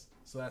anyways. Yeah.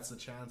 So that's the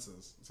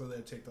chances. So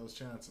they take those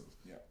chances.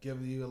 Yeah.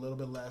 Give you a little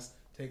bit less,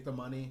 take the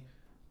money,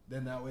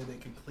 then that way they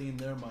can clean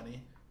their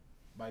money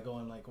by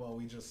going like, well,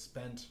 we just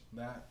spent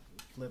that,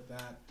 flip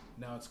that,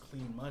 now it's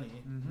clean money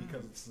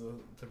because it's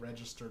the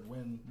registered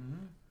win.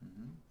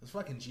 It's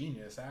fucking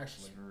genius,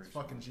 actually. It's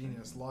fucking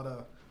genius. A lot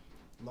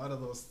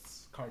of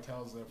those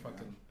cartels, they're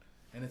fucking...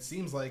 And it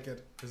seems like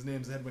it. His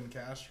name's Edwin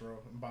Castro,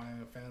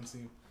 buying a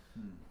fancy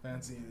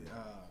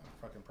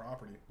fucking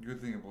property.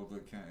 Good thing about the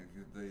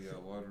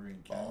lottery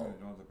in Canada, you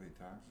don't have to pay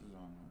taxes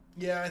on it.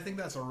 Yeah, I think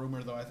that's a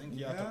rumor though. I think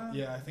you have to.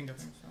 Yeah, I think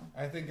it's.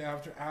 I think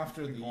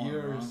after the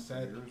years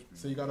said,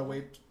 so you got to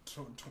wait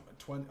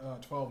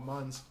 12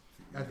 months.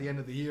 At the end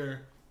of the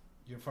year,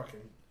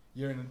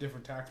 you're in a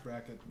different tax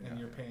bracket and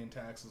you're paying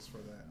taxes for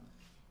that.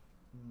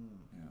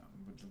 Yeah,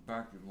 but this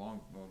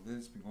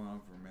has been going on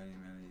for many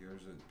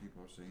years that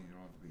people are saying you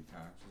don't have to pay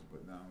taxes,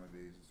 but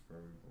nowadays it's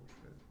very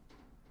bullshit.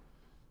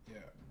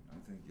 Yeah. I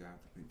think you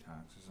have to pay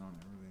taxes on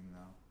everything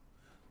now.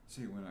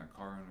 See, you win a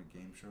car on a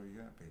game show, you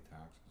gotta pay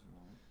taxes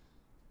on it.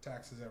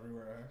 Taxes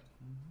everywhere, eh?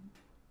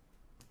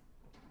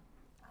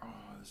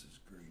 Oh, this is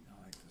great. I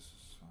like this.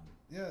 This is fun.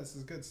 Yeah, this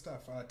is good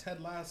stuff.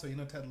 Ted Lasso, you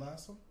know Ted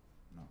Lasso?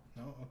 No.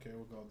 No? Okay,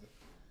 we'll go with it.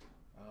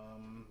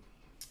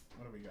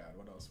 What do we got?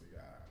 What else we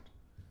got?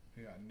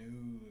 We got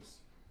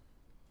news.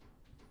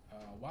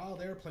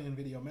 Wild airplane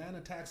video. Man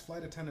attacks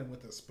flight attendant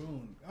with a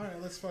spoon. Alright,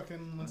 let's look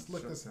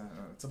this.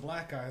 It's a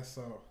black guy,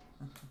 so...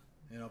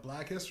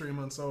 Black History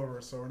Month's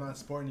over, so we're not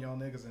supporting y'all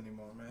niggas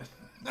anymore, man.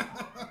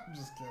 I'm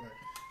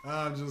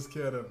just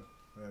kidding.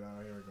 Wait,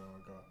 here we go.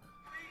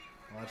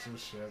 Watch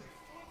this shit.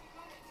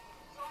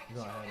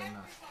 Go ahead and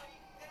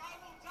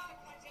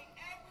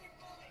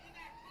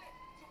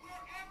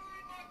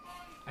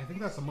I think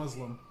that's a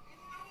Muslim.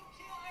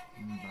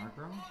 In the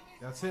background?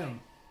 That's him.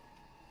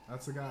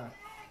 That's the guy.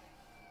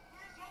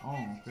 Oh,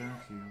 okay,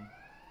 I see him.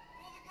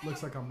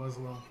 Looks like a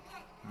Muslim.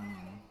 I don't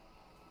know.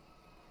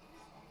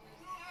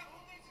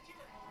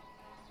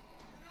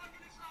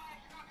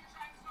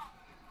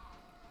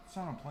 It's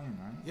on a plane,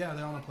 right? Yeah,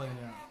 they're on a plane,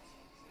 yeah.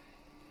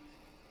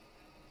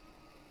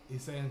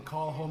 He's saying,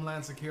 call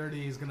Homeland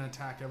Security, he's gonna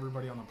attack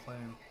everybody on the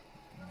plane.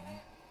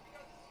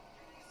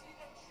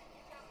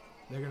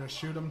 They're gonna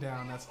shoot him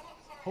down, that's...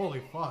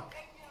 Holy fuck.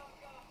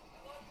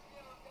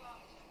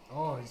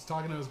 Oh, he's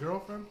talking to his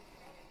girlfriend?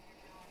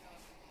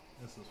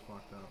 This is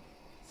fucked up.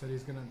 Said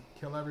he's gonna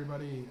kill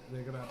everybody,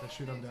 they're gonna have to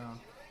shoot him down.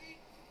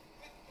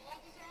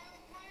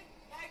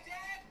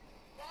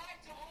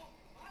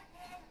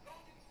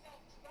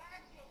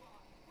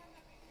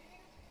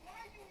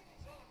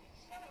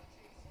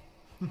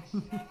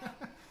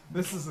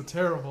 This is a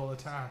terrible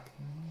attack.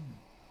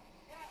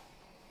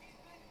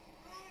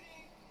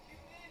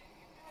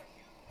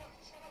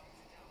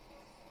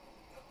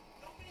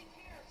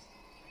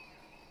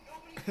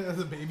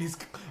 The baby's...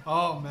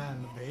 Oh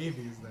man, the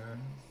baby's there.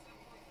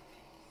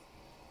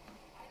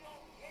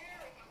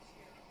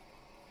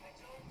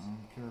 I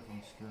don't care if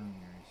I'm scaring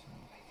you, he said.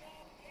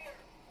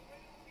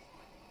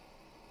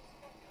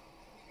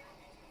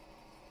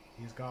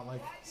 He's got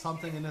like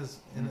something in his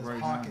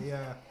right pocket, hand.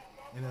 yeah.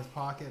 In his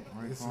pocket.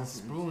 Right it's pocket. a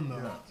spoon though.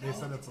 Yeah. They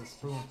said it's a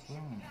spoon.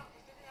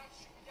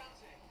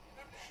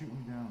 Shoot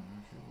me down,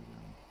 shoot me down.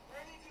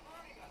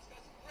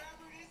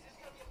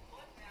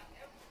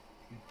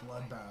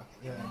 Bloodbath.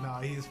 Yeah,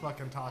 no, he's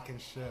fucking talking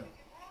shit.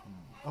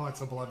 Oh, it's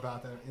a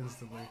bloodbath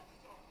instantly.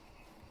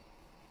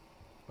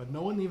 But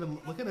no one even...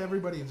 Look at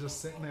everybody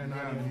just sitting there. Yeah,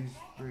 not even, he's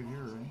right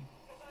here, right?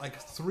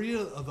 Like, 3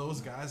 of those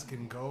guys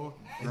can go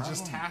and Grab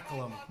just him.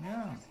 tackle him.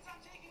 Yeah.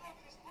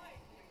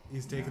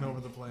 He's taking over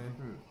the plane.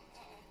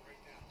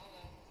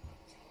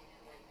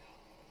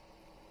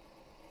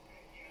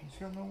 He's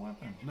got no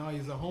weapon. No,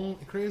 he's a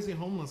crazy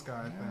homeless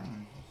guy, I Yeah,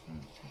 think.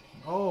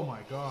 Oh my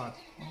god.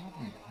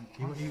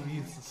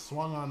 He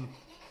swung on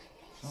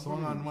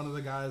one of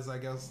the guys, I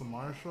guess the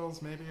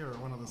marshals maybe, or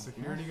one of the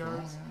security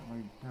guards. Yeah,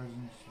 like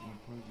president's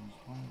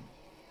plane.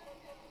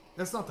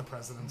 That's not the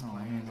president's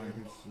plane,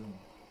 dude.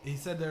 He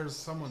said there's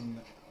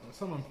some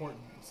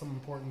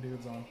important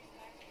dudes on.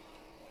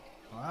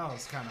 Wow, that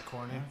was kind of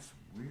corny. That's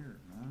weird,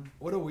 man.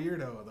 What a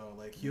weirdo though.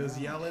 Like he was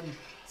yelling,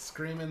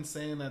 screaming,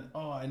 saying that,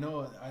 oh, I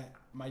know,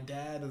 my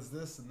dad is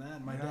this and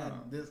that. My dad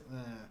this.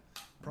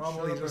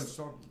 Probably just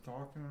stop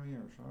talking to me,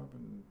 or shut up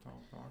and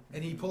talking.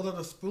 And he pulled out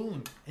a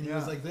spoon, and he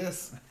was like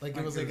this, like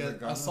it was like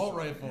an assault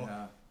rifle.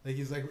 Yeah. Like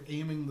he's like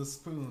aiming the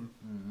spoon.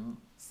 Mm-hmm.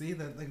 See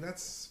that? Like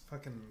that's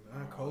fucking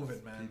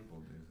COVID, man. People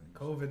do things.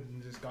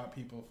 COVID just got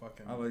people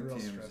fucking. I like real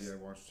TMZ. stressed. I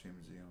watch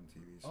TMZ on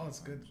TV. Oh, it's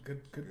good.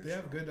 They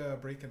have good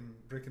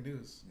breaking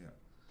news. Yeah.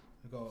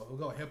 We'll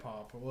go hip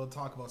hop. We'll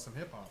talk about some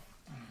hip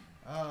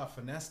hop.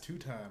 Finesse 2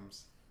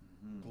 times.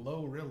 Mm-hmm.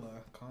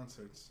 Glorilla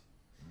concerts.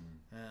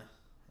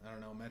 I don't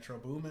know. Metro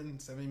Boomin,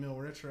 70 mil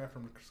richer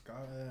from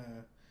Scott.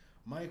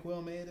 Mike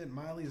Will made it.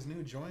 Miley's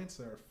new joints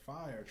are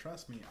fire.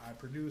 Trust me, I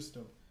produced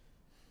them.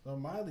 Though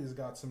Miley's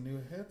got some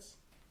new hits,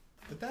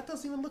 but that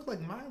doesn't even look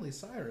like Miley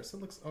Cyrus.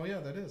 It looks. Oh yeah,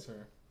 that is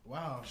her.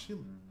 Wow,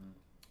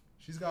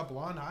 she's got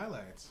blonde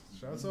highlights.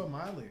 Shouts out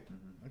Miley.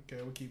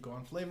 Okay, we'll keep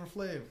going. Flavor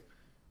Flav.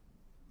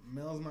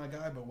 Mel's my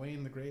guy, but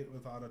Wayne the Great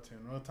with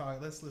autotune.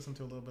 Let's listen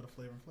to a little bit of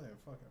Flavor Flav.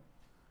 Fuck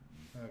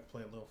it.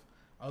 Play a little.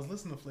 I was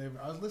listening to Flavor.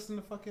 I was listening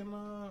to fucking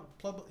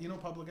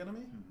Public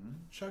Enemy.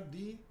 Chuck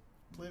D.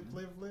 Flavor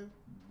Flav.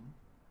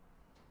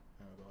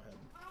 Go ahead.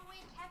 Lil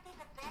Wayne can't be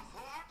the best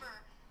ever.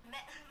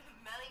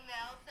 Melly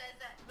Mel says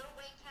that Lil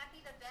Wayne can't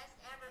be the best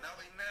ever.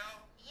 Melly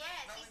Mel?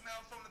 Yes. Melly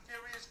Mel from the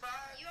Furious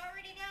Five? You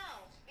already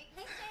know. He's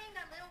saying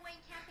that Lil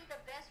Wayne can't be the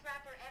best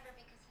rapper ever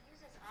because he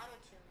uses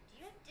autotune.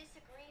 Do you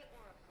disagree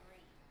or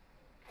agree?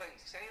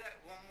 Please, say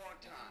that one more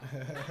time.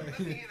 Let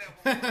me hear that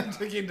one more time.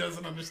 Thinking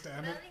doesn't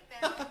understand it. Melly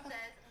Mel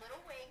says Lil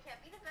Wayne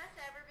can't be the best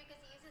ever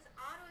because he uses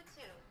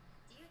autotune.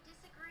 Do you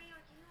disagree or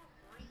do you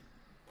agree?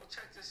 Well,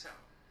 check this out.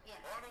 Yeah.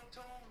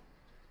 Auto-tune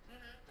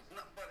is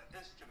nothing but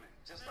an instrument,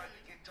 just like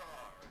a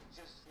guitar,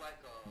 just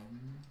like a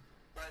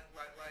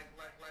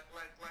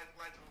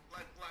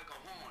like a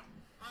horn.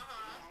 You know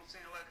what I'm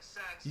saying? Like a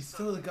sax. He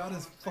still got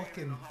his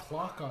fucking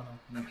clock on him.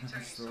 Let me tell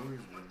you something.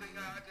 One thing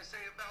I can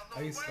say about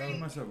Lil He Wayne,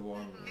 must have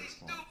one of he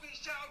those. still be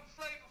shouting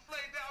Flavor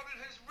Flav out in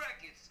his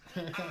records.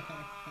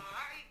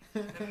 Alright?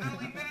 And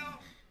Melly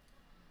Mel,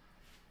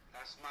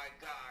 that's my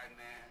guy,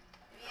 man.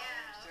 You know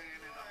what I'm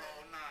saying? In the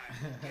whole nine.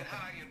 Get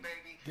higher,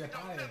 baby.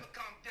 Don't never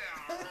come down,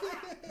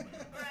 alright?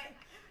 Right.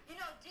 You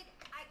know,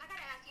 I gotta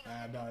ask you.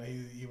 No,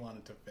 he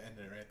wanted to end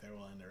it right there.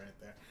 We'll end it right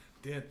there.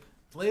 Dude,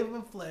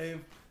 Flavor Flav,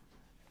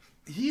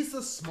 he's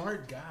a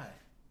smart guy.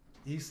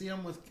 You see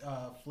him with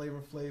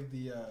Flavor Flav,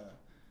 the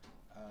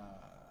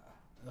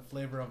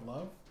Flavor of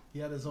Love. He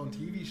had his own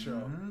TV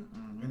show,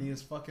 and he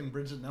was fucking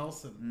Bridget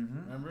Nelson.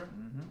 Remember?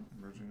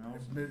 Bridget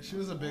Nelson. She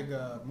was a big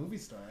movie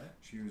star, right?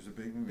 She was a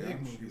big movie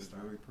star. She was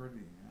really pretty.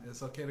 Yeah.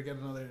 It's okay to get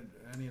another.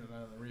 I need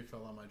another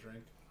refill on my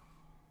drink.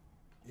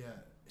 Yeah.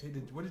 Hey,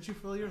 what did you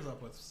fill yours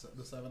up with?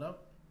 The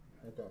 7-Up?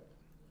 Okay.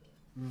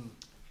 I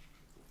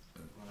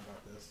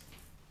got this.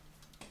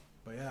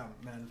 But yeah,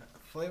 man,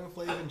 Flavor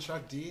Flav and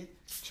Chuck D.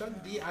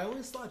 I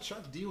always thought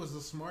Chuck D was the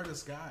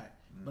smartest guy,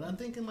 but I'm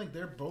thinking like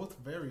they're both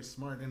very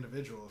smart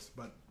individuals.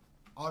 But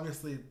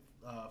obviously,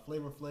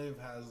 Flavor Flav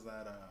has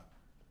that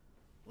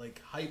like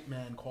hype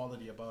man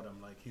quality about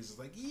him. Like he's just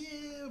like,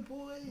 yeah,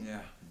 boy. Yeah.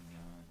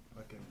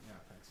 Okay. Yeah.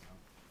 Thanks, man.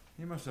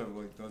 He must have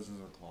like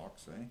dozens of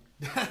clocks,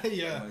 eh?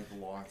 Yeah. Like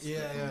lots.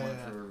 Yeah.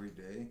 For every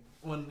day.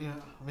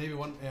 Maybe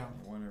one. Yeah.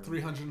 One every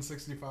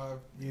 365.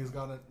 He's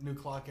got a new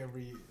clock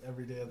every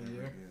day of the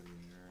year. Yeah.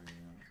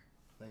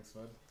 Thanks,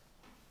 bud.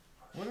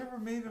 Whatever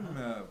made him,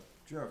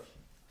 Jeff?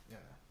 Yeah.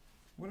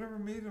 Whatever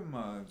made him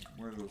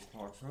wear those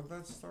clocks? How'd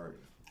that start?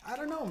 I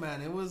don't know,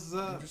 man. It was.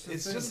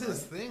 It's just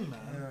his thing, man.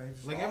 Yeah,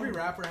 like every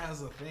rapper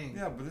has a thing.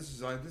 Yeah, but this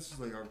is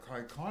like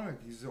iconic.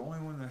 He's the only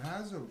one that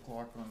has a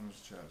clock on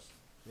his chest.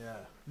 Yeah.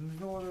 And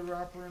no other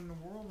rapper in the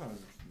world has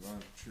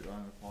a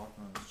clock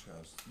on his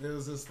chest. It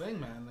was his thing,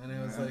 man, and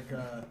it was like.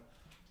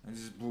 It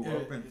just blew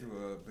up into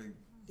a big.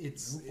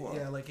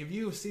 Yeah, like if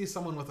you see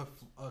someone with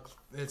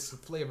it's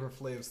Flavor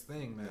Flav's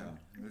thing, man.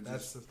 Yeah,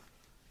 that's.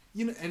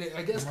 And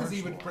I guess because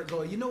he would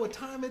go, you know what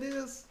time it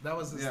is? That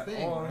was his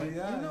thing. Oh, right?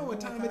 yeah. You know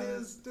what time it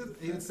is?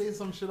 He would say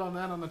some shit on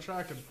that on the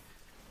track, and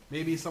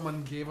maybe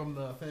someone gave him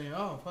the thing.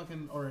 Oh,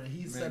 fucking, or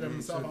he said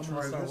himself, "I'm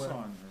gonna start wearing."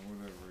 Or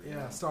whatever.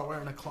 Yeah, start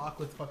wearing a clock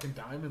with fucking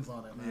diamonds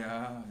on it, man.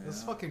 Yeah.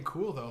 It's fucking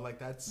cool though. Like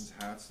that's. His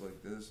hats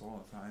like this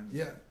all the time.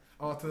 Yeah.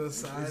 Off to the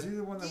side. Is he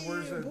the one that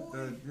wears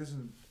that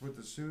isn't with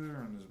the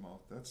soother in his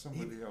mouth? That's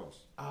somebody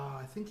else.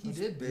 I think he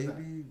did.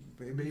 Baby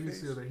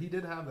soother. He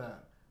did have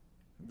that.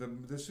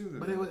 The soother.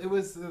 But it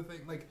was the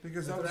thing, like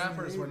because the that was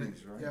rappers in the when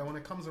 80s, right? Yeah, when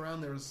it comes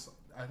around,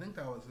 I think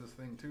that was his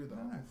thing too, though.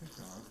 Yeah, I think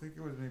so. I think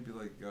it was maybe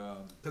like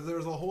because there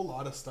was a whole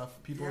lot of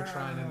stuff people were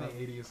trying in the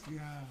 80s.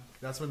 Yeah,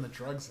 that's when the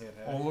drugs hit.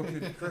 Oh, look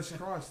at Criss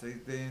Cross. They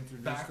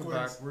introduced the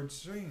backwards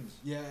strings.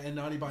 Yeah, and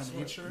Naughty by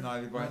Nature.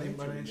 Naughty by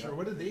Nature. Yeah.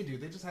 What did they do?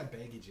 They just had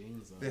baggy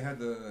jeans. Though. They had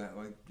the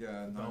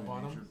bell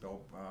bottom,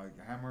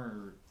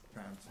 hammer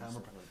pants.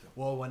 Hammer pants.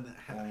 Well, when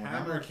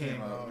Hammer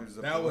came out,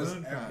 that was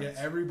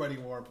everybody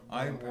wore.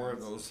 I wore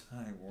those.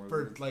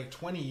 For like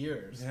 20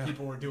 years. Yeah.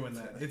 People were doing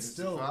that. It's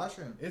still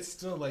fashion. It's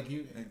still like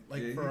you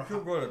for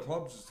could go to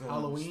clubs still,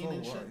 Halloween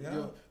and shit.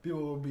 Yeah.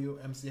 People will be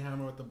MC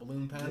Hammer with the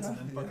balloon pants and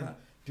then fucking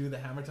do the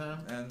hammer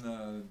time. And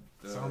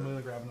so I'm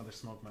gonna grab another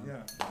smoke, man.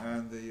 Yeah,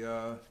 and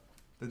the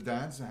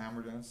dance, the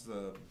hammer dance,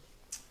 the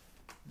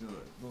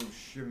little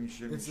shimmy.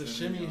 It's the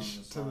shimmy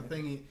to the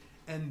thingy,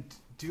 and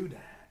dude.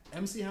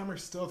 MC Hammer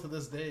still to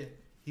this day,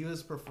 he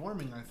was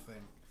performing, I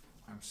think.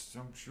 I'm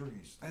sure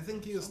he's I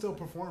think he was still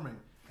performing.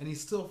 And he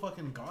still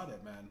fucking got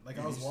it, man. Like,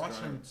 I was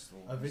watching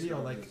a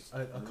video, like,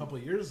 a couple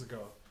years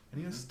ago.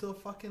 And he was still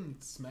fucking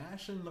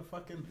smashing the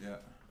fucking... Yeah.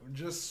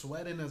 Just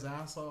sweating his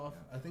ass off.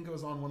 Yeah. I think it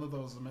was on one of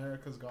those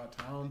America's Got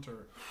Talent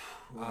or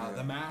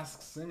The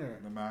Masked Singer.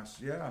 The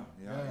Masked, yeah.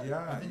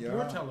 I think you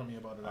were telling me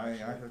about it,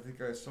 actually. I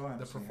think I saw him.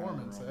 The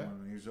performance, eh?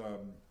 He's, I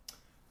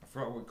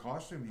forgot what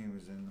costume he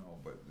was in though,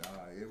 but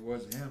it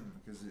was him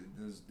because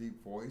his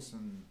deep voice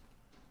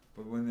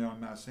but when they're on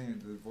Masked Singer,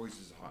 the voice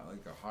is high,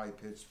 like a high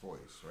pitched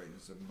voice, right?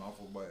 It's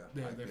muffled by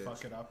a high they pitch.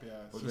 Fuck it up,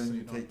 yeah. But then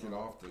you take it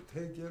off, and he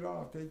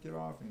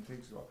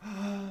takes it off,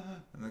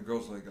 and the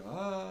girl's like,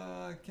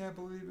 I can't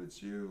believe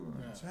it's you.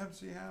 Yeah. It's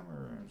MC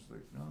Hammer. And it's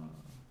like, no.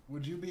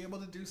 Would you be able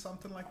to do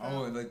something like that?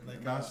 Oh, like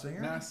Masked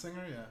Singer? Masked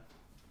Singer, yeah.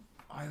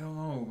 I don't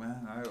know,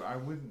 man. I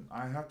wouldn't.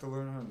 I have to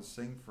learn how to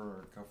sing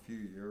for a few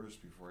years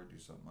before I do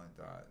something like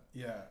that.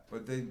 Yeah.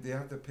 But they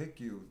have to pick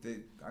you.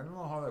 I don't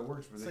know how that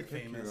works, but it's they like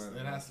pick famous. you.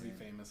 It has to be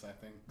famous, I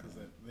think, because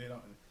they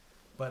don't.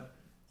 But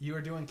you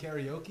were doing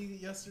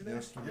karaoke yesterday.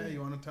 Yeah. You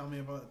want to tell me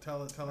about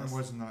tell us? It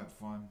wasn't that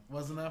fun.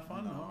 Wasn't that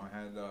fun? No. I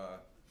had.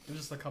 There's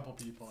just a couple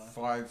people.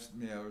 Five.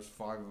 Yeah, there was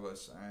 5 of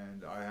us,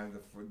 and I had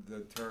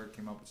the Tara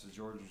came up and said,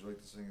 "George, would you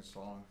like to sing a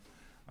song?"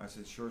 I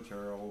said, "Sure,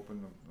 Tara. I'll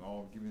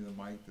give you the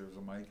mic." There was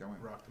a mic. I went,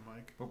 rock the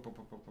mic. Boop, boop,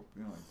 boop, boop, boop,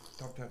 you know,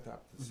 like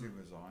tap to see if it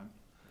was on.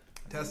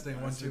 Testing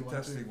 1 2 1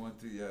 testing 1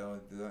 2. Yeah, I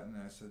did that, and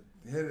I said,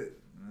 "Hit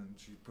it." And then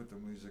she put the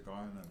music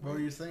on. And what were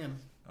you singing?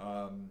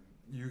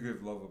 "You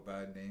Give Love a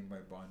Bad Name" by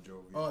Bon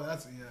Jovi. Oh,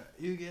 that's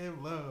You Give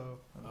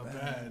Love a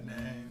Bad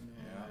Name.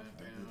 Yeah, I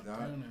did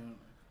that.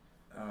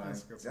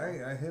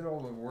 I hit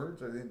all the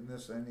words. I didn't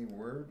miss any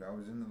word. I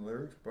was in the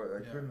lyrics, but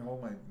I couldn't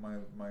hold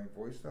my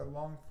voice that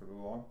long for the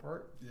long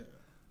part. Yeah.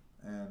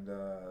 And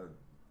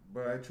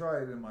but I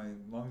tried, and my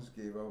lungs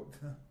gave out.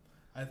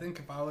 I think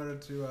if I were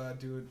to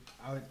do it,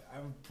 I would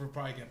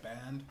probably get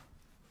banned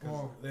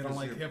because they don't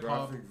like hip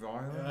hop.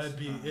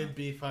 It'd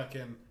be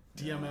fucking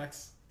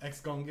DMX. X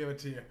gon' give it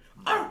to you.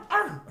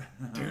 Yeah,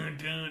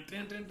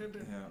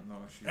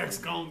 no, X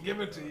gon' give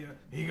it to you.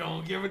 He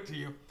gon' give it to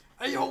you.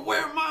 Hey, yo,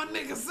 where my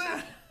niggas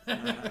at?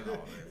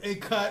 A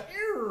cut.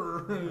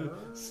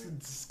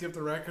 Skip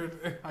the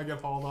record. I get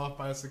hauled off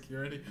by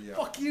security. Yeah.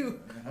 Fuck you.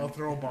 I'll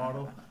throw a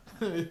bottle.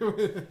 It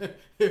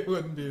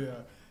wouldn't be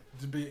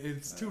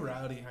it's too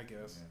rowdy, I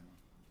guess.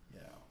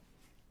 Yeah.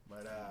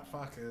 But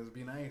fuck, it would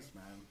be nice,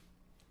 man.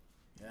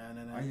 Yeah, and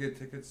then I can get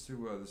tickets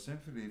to the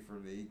symphony for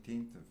the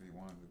 18th if you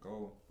wanted to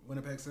go.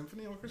 Winnipeg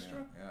Symphony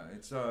Orchestra. Yeah,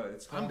 it's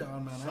I'm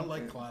down, man. I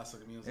like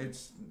classic music.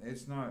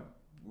 It's not.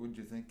 What'd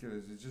you think it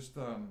is? It's just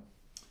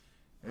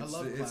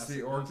It's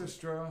the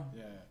orchestra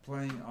music.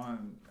 playing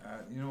on.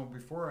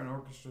 Before an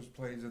orchestra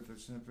plays at the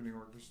symphony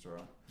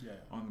orchestra.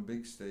 Yeah. On the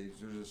big stage,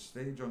 there's a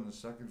stage on the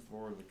second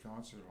floor of the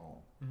concert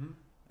hall. Mm-hmm.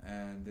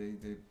 And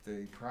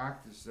they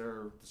practice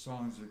the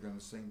songs they're going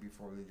to sing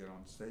before they get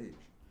on stage.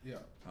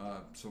 Yeah.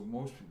 So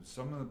most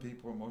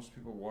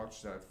people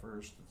watch that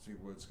first to see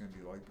what it's going to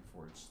be like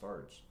before it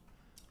starts.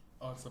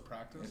 Oh, it's a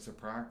practice? It's a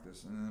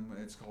practice, and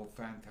then it's called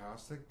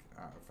Fantastic.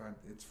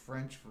 It's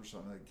French for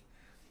something like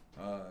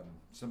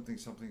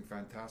something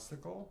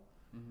fantastical.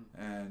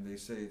 Mm-hmm. And they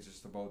say it's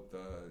just about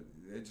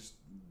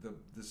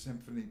the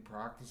symphony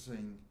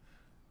practicing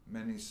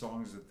many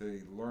songs that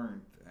they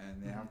learned,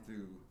 and they have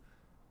to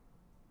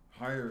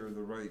hire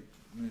the right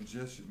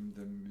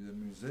the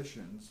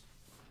musicians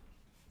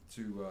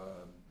to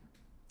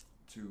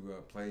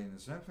play in the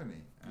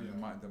symphony,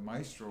 and the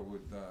maestro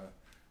would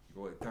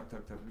go like tap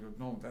tap tap. He goes,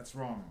 "No, that's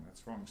wrong.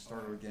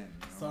 Start it again."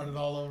 Start it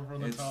all over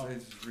from the top.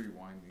 It's just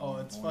rewinding. Oh,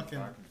 it's fucking.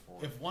 Back and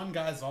forth. If one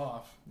guy's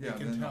off, you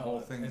can then tell the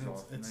whole thing's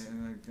off.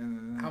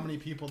 And how many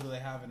people do they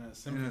have in a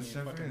symphony?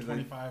 Fucking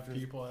 25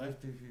 people.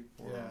 50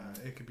 people. Yeah,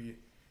 it could be.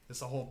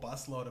 It's a whole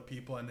busload of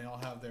people, and they all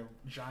have their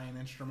giant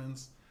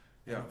instruments.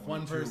 Yeah, if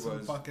one person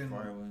fucking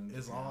violin,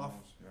 is off,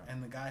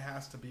 and the guy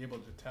has to be able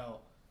to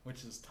tell,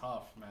 which is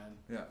tough, man.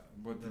 Yeah,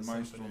 but the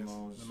maestro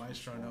knows. The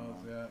maestro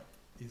knows. Yeah,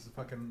 he's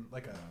fucking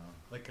like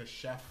a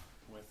chef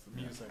with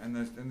music. And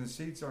the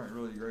seats aren't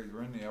really great.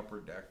 We're in the upper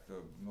deck,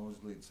 the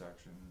nosebleed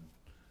section.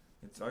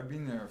 I've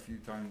been there a few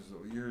times,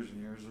 years and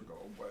years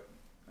ago, but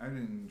I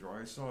didn't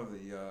enjoy. I saw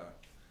the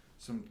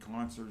some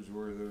concerts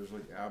where there's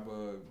like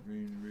ABBA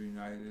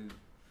reunited,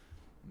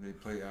 and they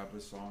play ABBA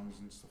songs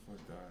and stuff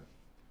like that.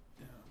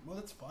 Yeah, well,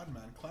 it's fun,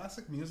 man.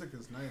 Classic music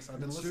is nice. I've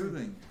been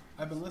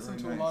listening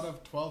to a lot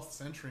of 12th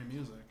century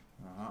music.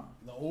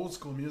 The old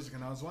school music,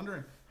 and I was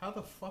wondering how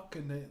the fuck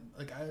can they,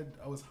 like, I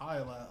was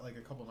high like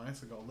a couple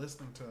nights ago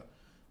listening to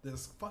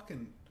this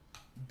fucking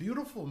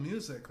beautiful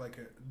music. Like,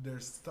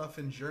 there's stuff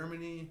in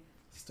Germany,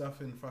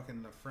 stuff in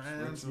fucking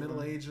France,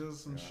 Middle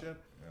Ages and shit.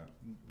 Yeah.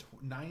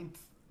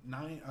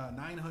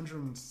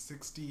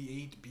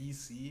 968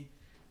 BC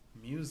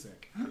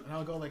music, and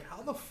I'll go like,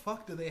 how the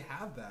fuck do they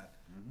have that?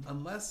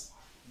 Unless,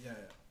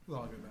 it's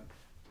all good, man.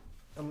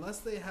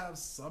 Unless they have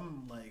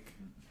some, like,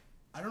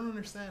 I don't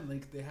understand.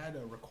 Like, they had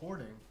a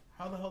recording.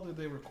 How the hell did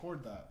they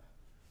record that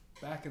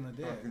back in the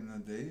day? Back in the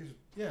days?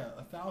 Yeah,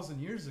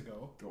 1,000 years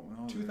ago. Don't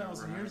know.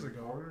 2,000 years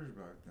ago. Recorders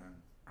back then.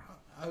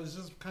 I was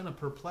just kind of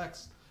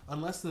perplexed.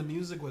 Unless the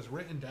music was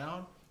written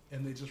down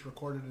and they just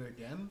recorded it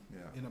again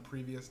in a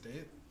previous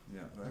date.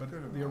 Yeah, but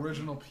the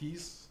original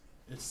piece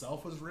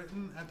itself was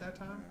written at that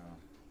time. Yeah.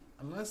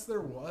 Unless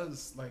there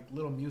was like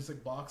little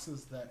music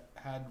boxes that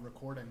had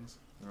recordings.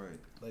 Right.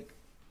 Like,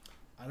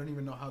 I don't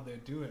even know how they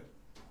do it.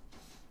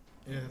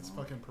 It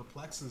fucking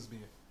perplexes me.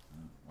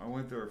 I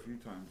went there a few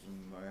times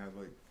and I had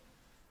like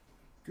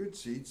good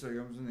seats. Like,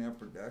 I was in the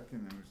upper deck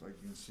and it was like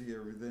you can see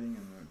everything,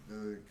 and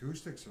the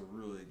acoustics are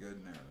really good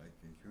in there. Like,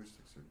 the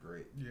acoustics are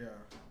great. Yeah.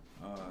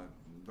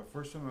 The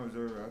first time I was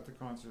ever at the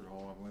concert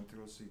hall, I went to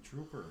go see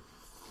Trooper.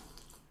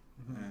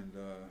 And I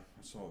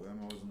saw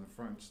them. I was in the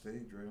front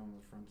stage, right on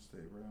the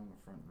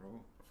front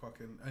row.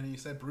 Fucking, and you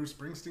said Bruce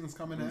Springsteen's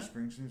coming in? Bruce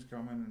Springsteen's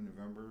coming in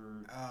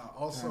November.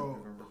 Also,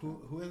 November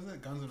who is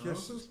it? Guns N'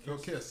 Roses?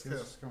 Kiss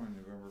coming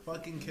November.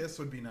 Fucking Kiss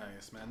would be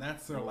nice, man.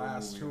 That's their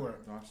last tour.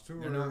 Last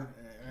tour.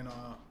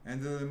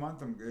 End of the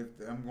month, I'm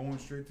going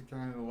straight to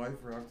Canada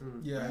Life or after the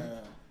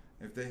band.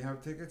 If they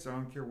have tickets, I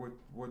don't care what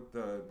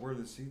where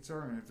the seats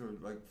are, and if they're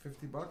like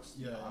 $50,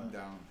 I'm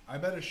down. I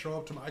better show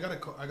up I got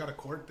a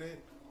court date.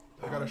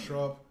 I gotta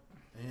show up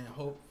and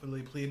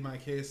hopefully plead my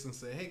case and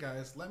say, hey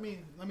guys, let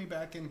me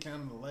back in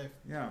Canada Life.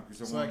 Yeah,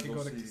 so I can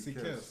go to see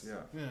Kiss.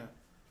 Yeah.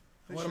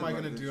 What am I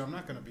gonna do? I'm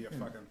not gonna be a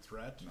fucking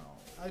threat. No.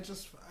 I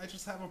just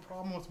have a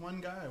problem with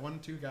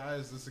two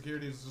guys. The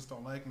securities just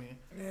don't like me.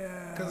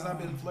 Yeah. Because I've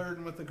been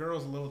flirting with the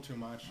girls a little too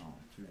much. Oh,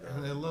 too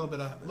bad. A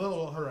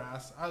little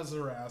harassed. I was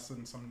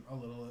harassing a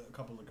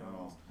couple of girls.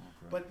 Oh,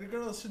 okay. But the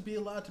girls should be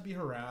allowed to be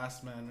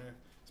harassed, man.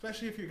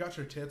 Especially if you got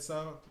your tits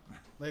out.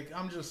 Like,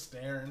 I'm just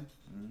staring.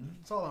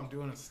 That's all I'm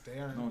doing is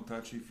staring. No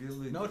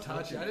touchy-feely. No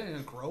touchy. I didn't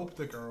even grope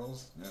the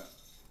girls. Yeah.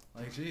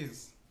 Like,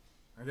 jeez.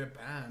 I get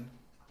banned.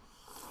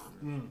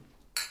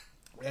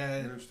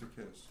 And here's the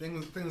Kiss.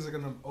 Things are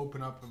going to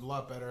open up a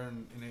lot better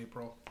in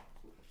April.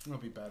 It'll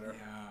be better.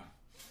 Yeah.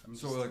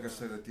 So, like I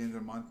said, at the end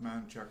of the month,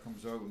 man, check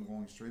comes out. I'm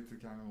going straight to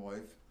Canada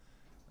Life.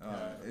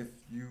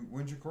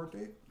 When's your court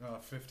date?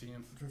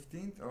 15th.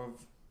 15th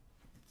of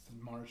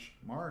March.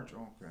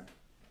 Okay.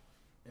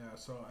 Yeah,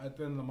 so at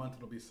the end of the month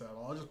it'll be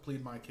settled. I'll just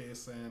plead my case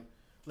saying,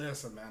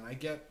 listen, man, I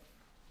get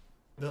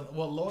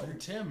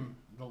Tim,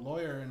 the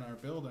lawyer in our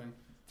building,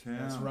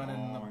 that's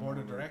running the board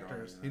of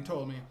directors. He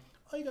told me,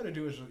 all you got to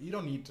do is you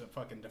don't need to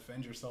fucking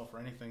defend yourself or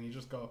anything. You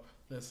just go,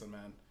 listen,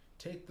 man,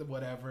 take the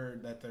whatever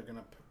that they're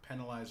gonna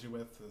penalize you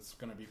with. It's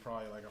gonna be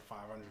probably like a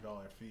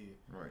 $500 fee,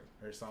 right,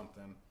 or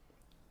something.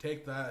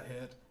 Take that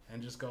hit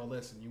and just go,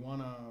 listen, you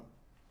wanna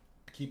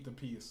keep the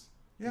peace.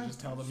 Yeah, you just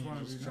tell them you're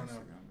just trying to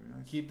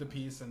keep the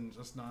peace and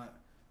just not,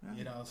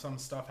 some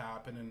stuff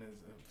happened and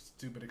it's a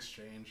stupid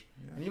exchange.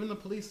 Yeah. And even the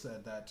police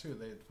said that too.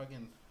 They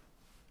fucking,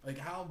 like,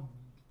 how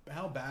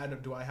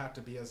bad do I have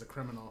to be as a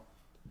criminal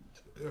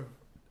if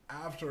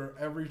after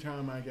every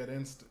time I get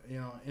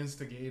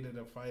instigated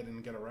a fight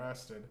and get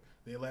arrested,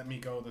 they let me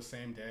go the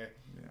same day.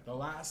 Yeah. The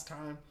last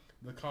time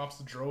the cops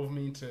drove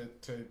me to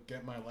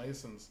get my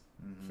license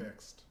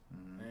fixed,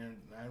 and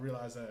I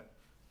realized that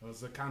it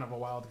was a kind of a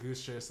wild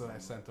goose chase that I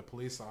sent the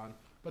police on.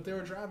 But they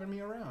were driving me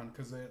around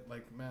because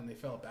they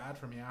felt bad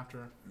for me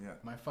after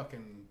my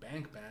fucking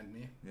bank banned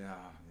me. Yeah.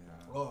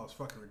 Oh, it was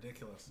fucking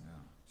ridiculous. Yeah.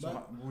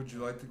 So would you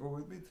like to go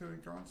with me to the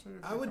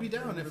concert? I would be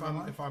down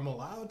if I'm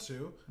allowed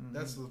to.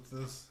 That's what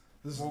this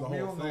is the whole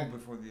thing. We'll know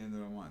before the end of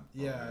the month.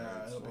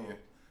 Yeah, it'll be.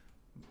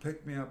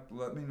 Pick me up.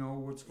 Let me know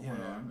what's going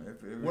on.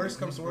 If worst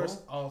comes to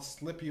worst, I'll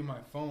slip you my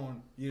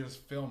phone. You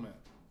just film it.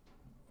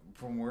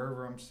 From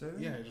wherever I'm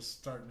sitting? Yeah,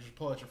 just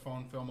pull out your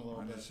phone, film a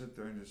little bit. Just sit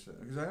there and just sit.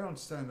 Because I don't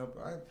stand up.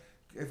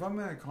 If I'm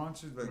at a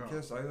concert like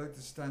Kiss, I like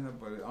to stand up,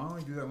 but I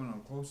only do that when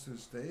I'm close to the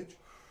stage.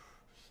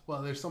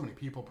 Well, there's so many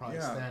people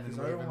probably standing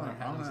waving their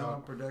hands up.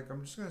 Upper deck.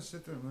 I'm just gonna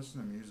sit there and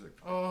listen to music.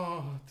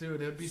 Oh,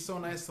 dude, it'd be so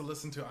nice to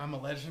listen to "I'm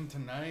a Legend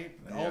Tonight,"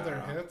 all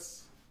their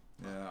hits.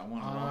 Yeah, I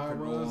want to rock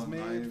and roll. I was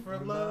made for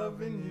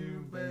loving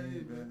you,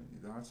 baby.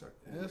 That's a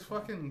cool It's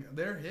fucking,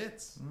 they're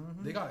hits.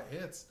 Mm-hmm. They got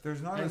hits.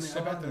 There's not a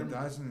song that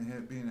doesn't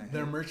hit being a hit.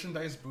 Their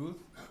merchandise booth.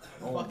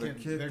 Oh, fucking,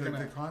 they're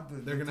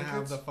gonna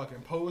have the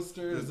fucking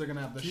posters. They're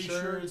gonna have the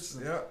shirts.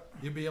 Yeah,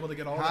 you'll be able to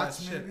get all hats,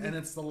 that shit, and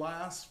it's the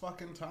last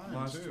fucking time.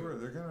 Last tour.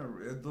 They're gonna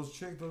those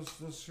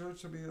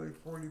shirts will be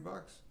like $40.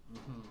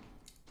 Mm-hmm.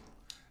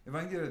 If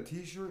I can get a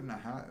T-shirt and a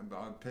hat,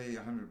 I'll pay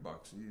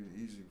 $100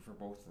 easy for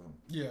both of them.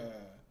 Yeah,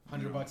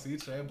 $100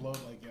 each. I blow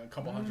like a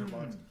couple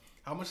 $100.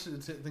 How much do you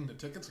think the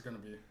tickets are gonna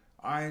be?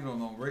 I don't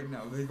know. Right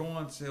now, they go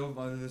on sale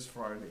by this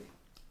Friday.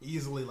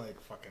 Easily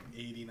like fucking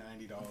 $80,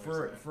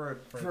 $90 for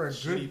a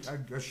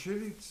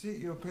shitty seat.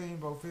 You're paying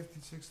about $50,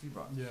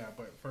 $60. Yeah,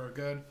 but for a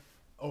good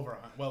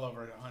well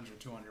over $100,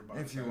 $200.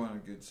 If you want a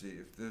good seat,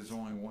 if there's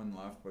only one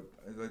left, but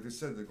like I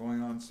said, they're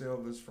going on sale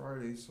this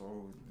Friday,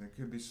 so they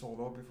could be sold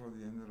out before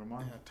the end of the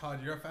month. Yeah, Todd,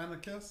 you're a fan of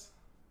Kiss?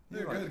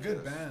 They're a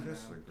good band.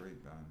 Kiss is a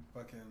great band.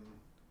 Fucking.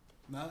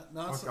 I'd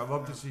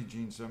love to see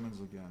Gene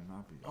Simmons again.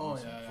 That'd be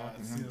awesome.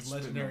 Yeah. See his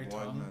legendary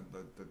tongue.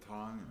 The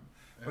tongue.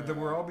 But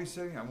then where I'll be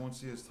sitting, I won't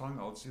see his tongue.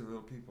 I'll see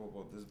little people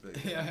about this big.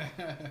 Yeah.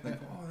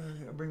 Like,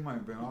 I bring my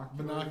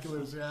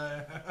binoculars.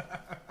 Yeah.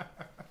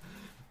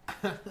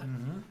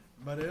 Mm-hmm.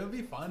 But it'll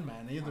be fun,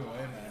 man. Either way,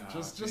 man.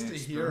 Just to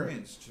hear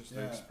it.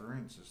 The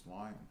experience, just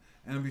lying.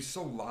 And it'll be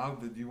so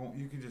loud that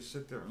you can just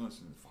sit there and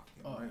listen.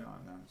 Fucking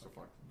on, man. It's a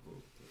fucking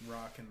book.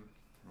 Rock and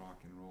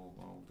roll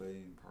all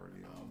day and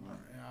party all night.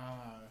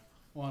 Yeah.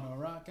 Wanna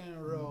rock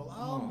and roll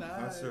all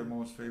night. That's their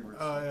most favorite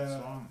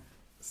song.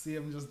 See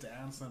them just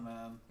dancing,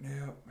 man.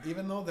 Yeah.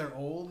 Even though they're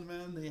old,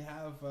 man, they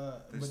have.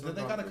 But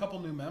they got a couple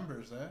new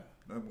members, eh?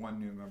 One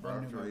new member.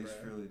 After Ace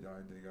Frehley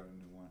died, they got a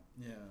new one.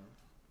 Yeah.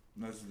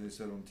 And that's what they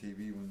said on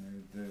TV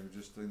when they were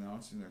just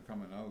announcing they're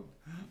coming out.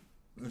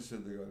 They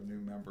said they got a new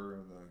member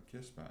of the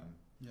Kiss band.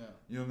 Yeah.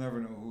 You'll never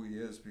know who he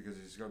is because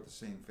he's got the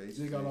same face.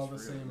 They got all the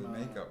same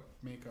makeup.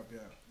 Makeup, yeah.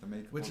 The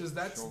makeup. Which is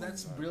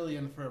that's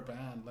brilliant for a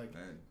band, like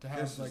to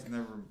have Kiss like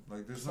never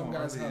like there's some no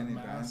guys hardly have any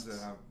masks, bands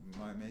that have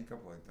my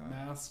makeup like that.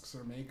 Masks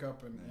or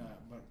makeup and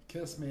but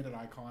Kiss made it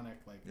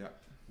iconic. Like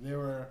they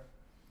were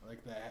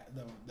like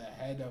the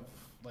head of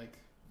like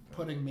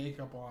putting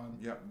makeup on.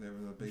 Yeah, they were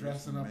the biggest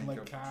dressing up makeup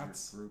like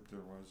cats group there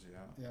was.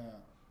 Yeah. Yeah.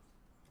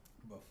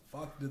 But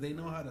fuck, do they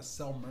know how to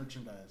sell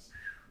merchandise?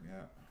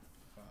 Yeah.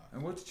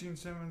 And what's Gene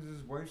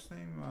Simmons' wife's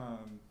name?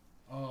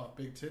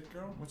 Big tit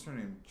girl. What's her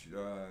name?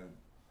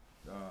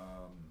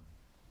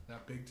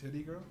 That big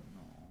titty girl.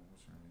 No,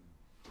 what's her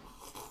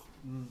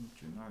name?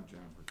 Not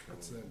Jennifer Tilly.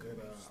 That's a good.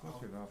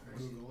 Look it up.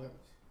 Google it.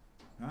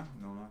 Huh?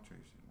 No, not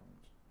Tracy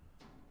Lords.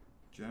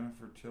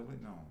 Jennifer Tilly.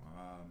 No.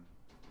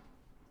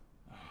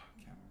 I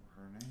can't remember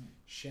her name.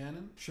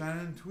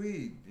 Shannon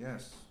Tweed.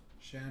 Yes.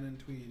 Shannon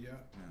Tweed. Yeah.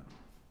 Yeah.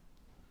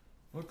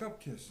 Look up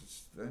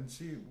Kiss and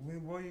see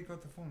while you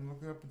got the phone.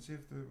 Look it up and see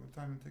if what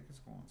time the tickets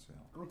go on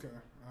sale. Okay.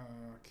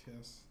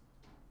 Kiss.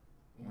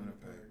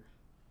 Winnipeg.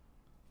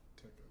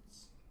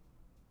 Tickets.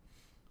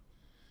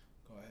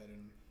 Go ahead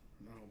and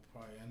I'll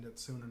probably end it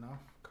soon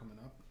enough. Coming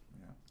up.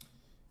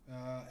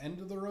 Yeah. End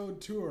of the road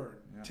tour.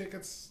 Yeah.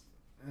 Tickets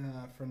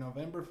for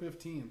November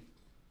 15th.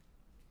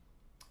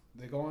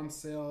 They go on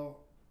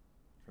sale.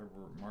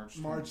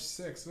 March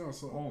 6th. No,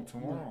 so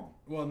tomorrow.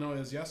 Well, no, it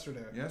was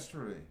yesterday.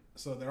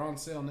 So they're on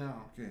sale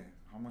now. Okay,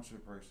 how much are the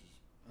prices?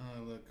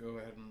 Look, go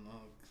ahead and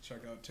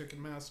check out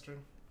Ticketmaster.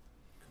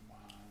 Come on.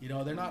 You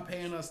know, they're not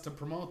paying us to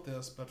promote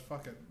this, but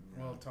fuck it.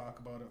 Yeah. We'll talk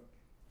about it.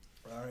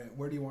 All right,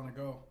 where do you want to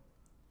go?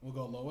 We'll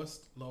go low end?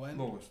 Low end.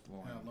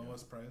 Yeah,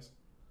 lowest price.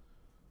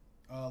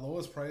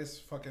 Lowest price,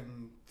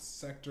 fucking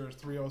sector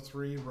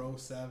 303, row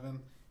 7,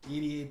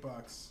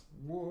 $88.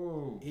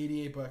 Whoa.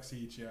 $88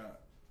 each, yeah.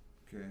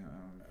 Okay,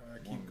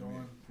 keep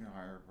going.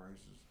 Higher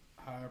prices.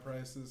 Higher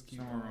prices, keep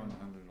somewhere going. Around the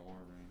 $100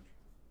 range.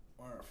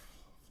 Or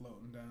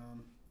floating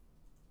down.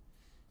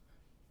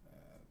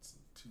 That's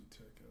 2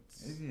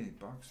 tickets. $88.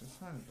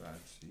 That's not a bad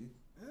seat.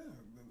 Yeah,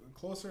 the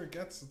closer it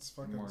gets, it's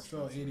fucking more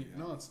still 80. Yeah.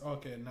 No, it's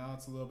okay. Now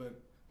it's a little bit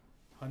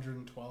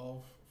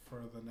 112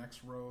 for the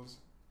next rows.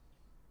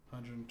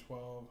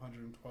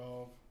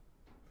 112.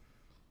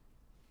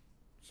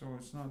 So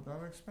it's not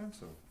that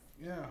expensive.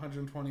 Yeah,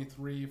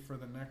 123 for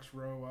the next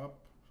row up.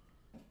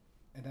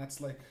 And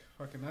that's like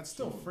fucking. That's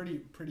still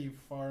pretty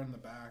far in the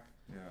back.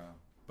 Yeah.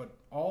 But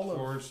all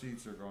floor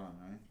seats are gone,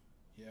 right?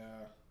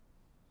 Yeah.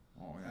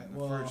 Oh yeah.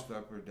 The first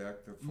upper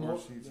deck, the floor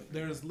seats.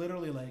 There's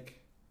literally like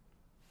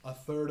a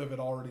third of it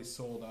already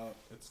sold out.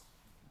 It's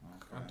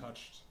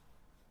untouched.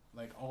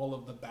 Like all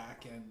of the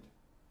back end.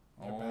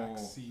 Back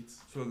seats.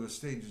 So the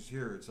stage is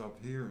here. It's up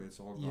here. It's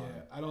all gone.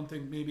 Yeah. I don't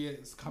think maybe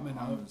it's coming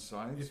out on the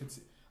sides. If it's,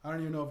 I don't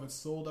even know if it's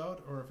sold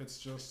out or if it's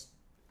just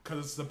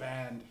because it's the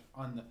band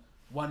on the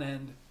one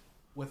end.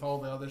 With all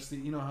the other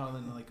seats, you know how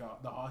in like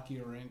the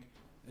hockey rink,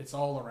 it's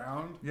all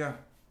around. Yeah.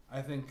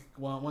 I think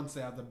once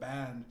they have the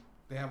band,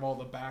 They have all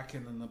the back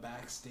and then the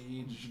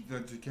backstage.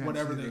 That you can't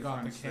whatever see they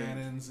got, the stage.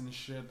 cannons and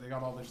shit. They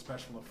got all their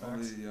special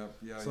effects.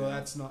 So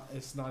that's not.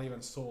 It's not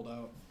even sold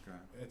out. Okay.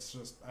 It's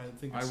just. I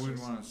think. I It's wouldn't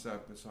just, want to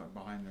step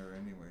behind there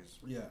anyways.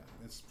 Yeah,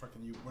 it's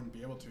fucking. You wouldn't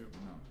be able to. No.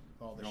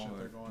 All the shit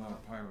they're going on.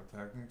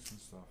 Pyrotechnics and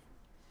stuff.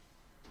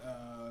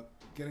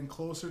 Getting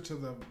closer to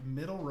the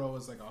middle row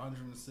is like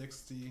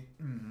 160.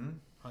 Mm-hmm.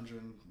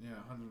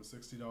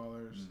 $160.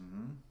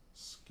 Mm-hmm.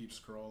 Keep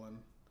scrolling.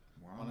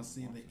 Wow. Want to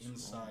see the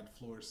inside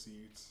floor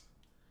seats.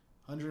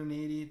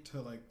 180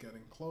 to like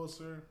getting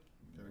closer.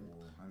 Getting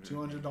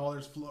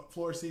 $200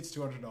 floor seats.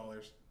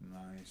 $200.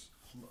 Nice.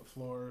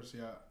 Floors,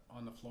 yeah,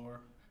 on the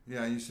floor.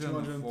 Yeah, you sit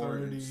on the floor.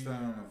 You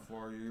stand on the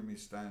floor. You're gonna be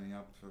standing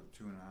up for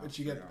 2.5. But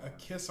you get a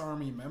Kiss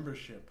Army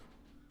membership.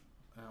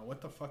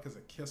 What the fuck is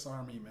a Kiss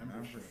Army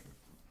membership?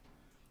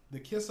 The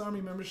Kiss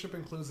Army membership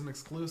includes an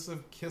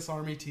exclusive Kiss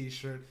Army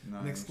T-shirt,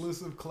 an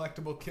exclusive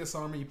collectible Kiss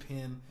Army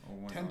pin,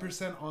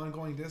 10%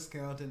 ongoing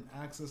discount, and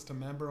access to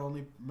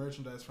member-only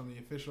merchandise from the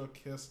official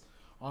Kiss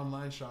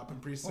online shop,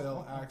 and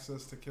pre-sale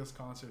access to Kiss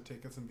concert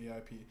tickets and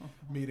VIP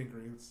meet and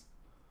greets.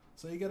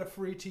 So you get a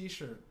free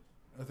T-shirt,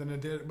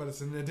 but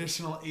it's an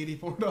additional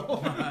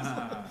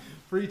 $84.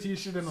 Free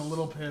T-shirt and a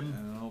little pin.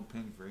 And a little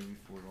pin for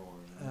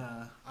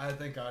 $84. I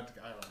think I'd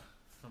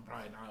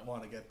probably not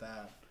want to get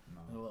that.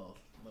 No. A little.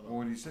 Well,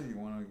 what do you say? You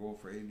want to go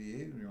for 88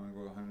 or you want to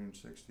go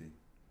 160?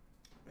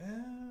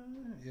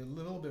 A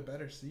little bit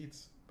better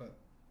seats, but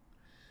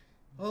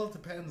it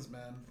depends,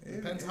 man. It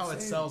depends how it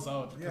sells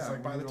out. Because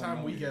like by the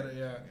time we get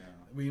it,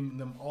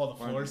 all the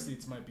floor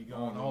seats might be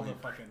gone. All the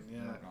fucking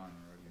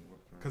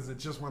because it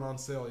just went on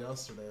sale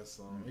yesterday,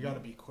 so we got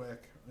to be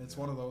quick. It's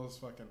one of those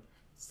fucking.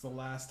 It's the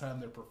last time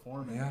they're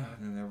performing. Yeah,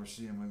 you'll never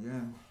see them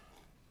again.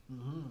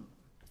 Mm-hmm.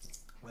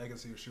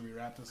 Legacy, should we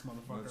wrap this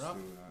motherfucker Let's up?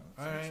 do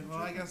that. Alright, well,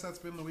 I guess that's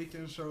been the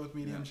weekend show with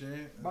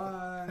Mediumjay.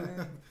 Bye.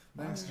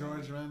 Thanks, Bye.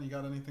 George, man. You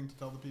got anything to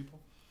tell the people?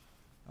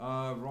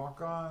 Rock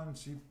on,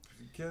 see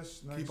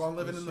Kiss. Keep on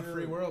living in the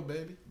free world,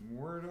 baby.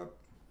 Word up.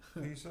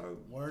 Peace out.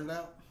 Word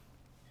out.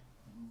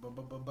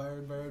 Bird,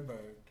 bird,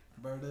 bird.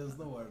 Bird is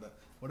the word.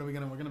 What are we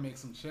gonna? We're gonna make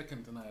some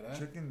chicken tonight, eh?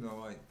 Chicken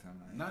delight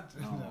tonight. Not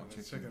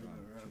chicken.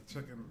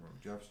 Chicken.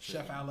 Jeff's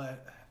Chef chicken.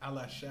 a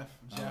la Chef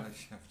Jeff.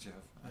 Chef Jeff.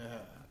 Yeah,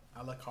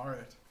 a la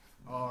carte.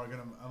 Oh,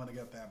 I'm gonna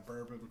get that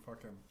bourbon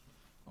fucking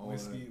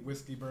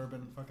whiskey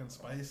bourbon fucking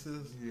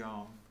spices.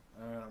 Yeah.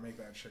 I'm gonna make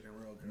that chicken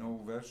real good. No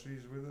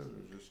veggies with it,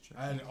 or just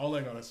chicken? All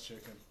I got is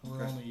chicken.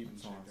 We're only eating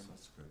chicken.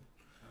 That's good.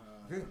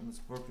 Okay, let's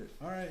book it.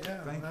 All right,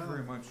 yeah. Thank you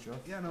very much,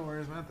 Jeff. Yeah, no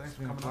worries, man. Thanks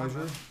for coming pleasure.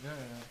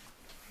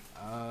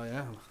 on.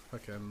 Yeah.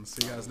 Fucking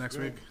see you guys next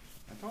week.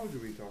 I told you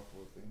we talked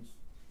about things.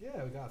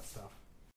 Yeah, we got stuff.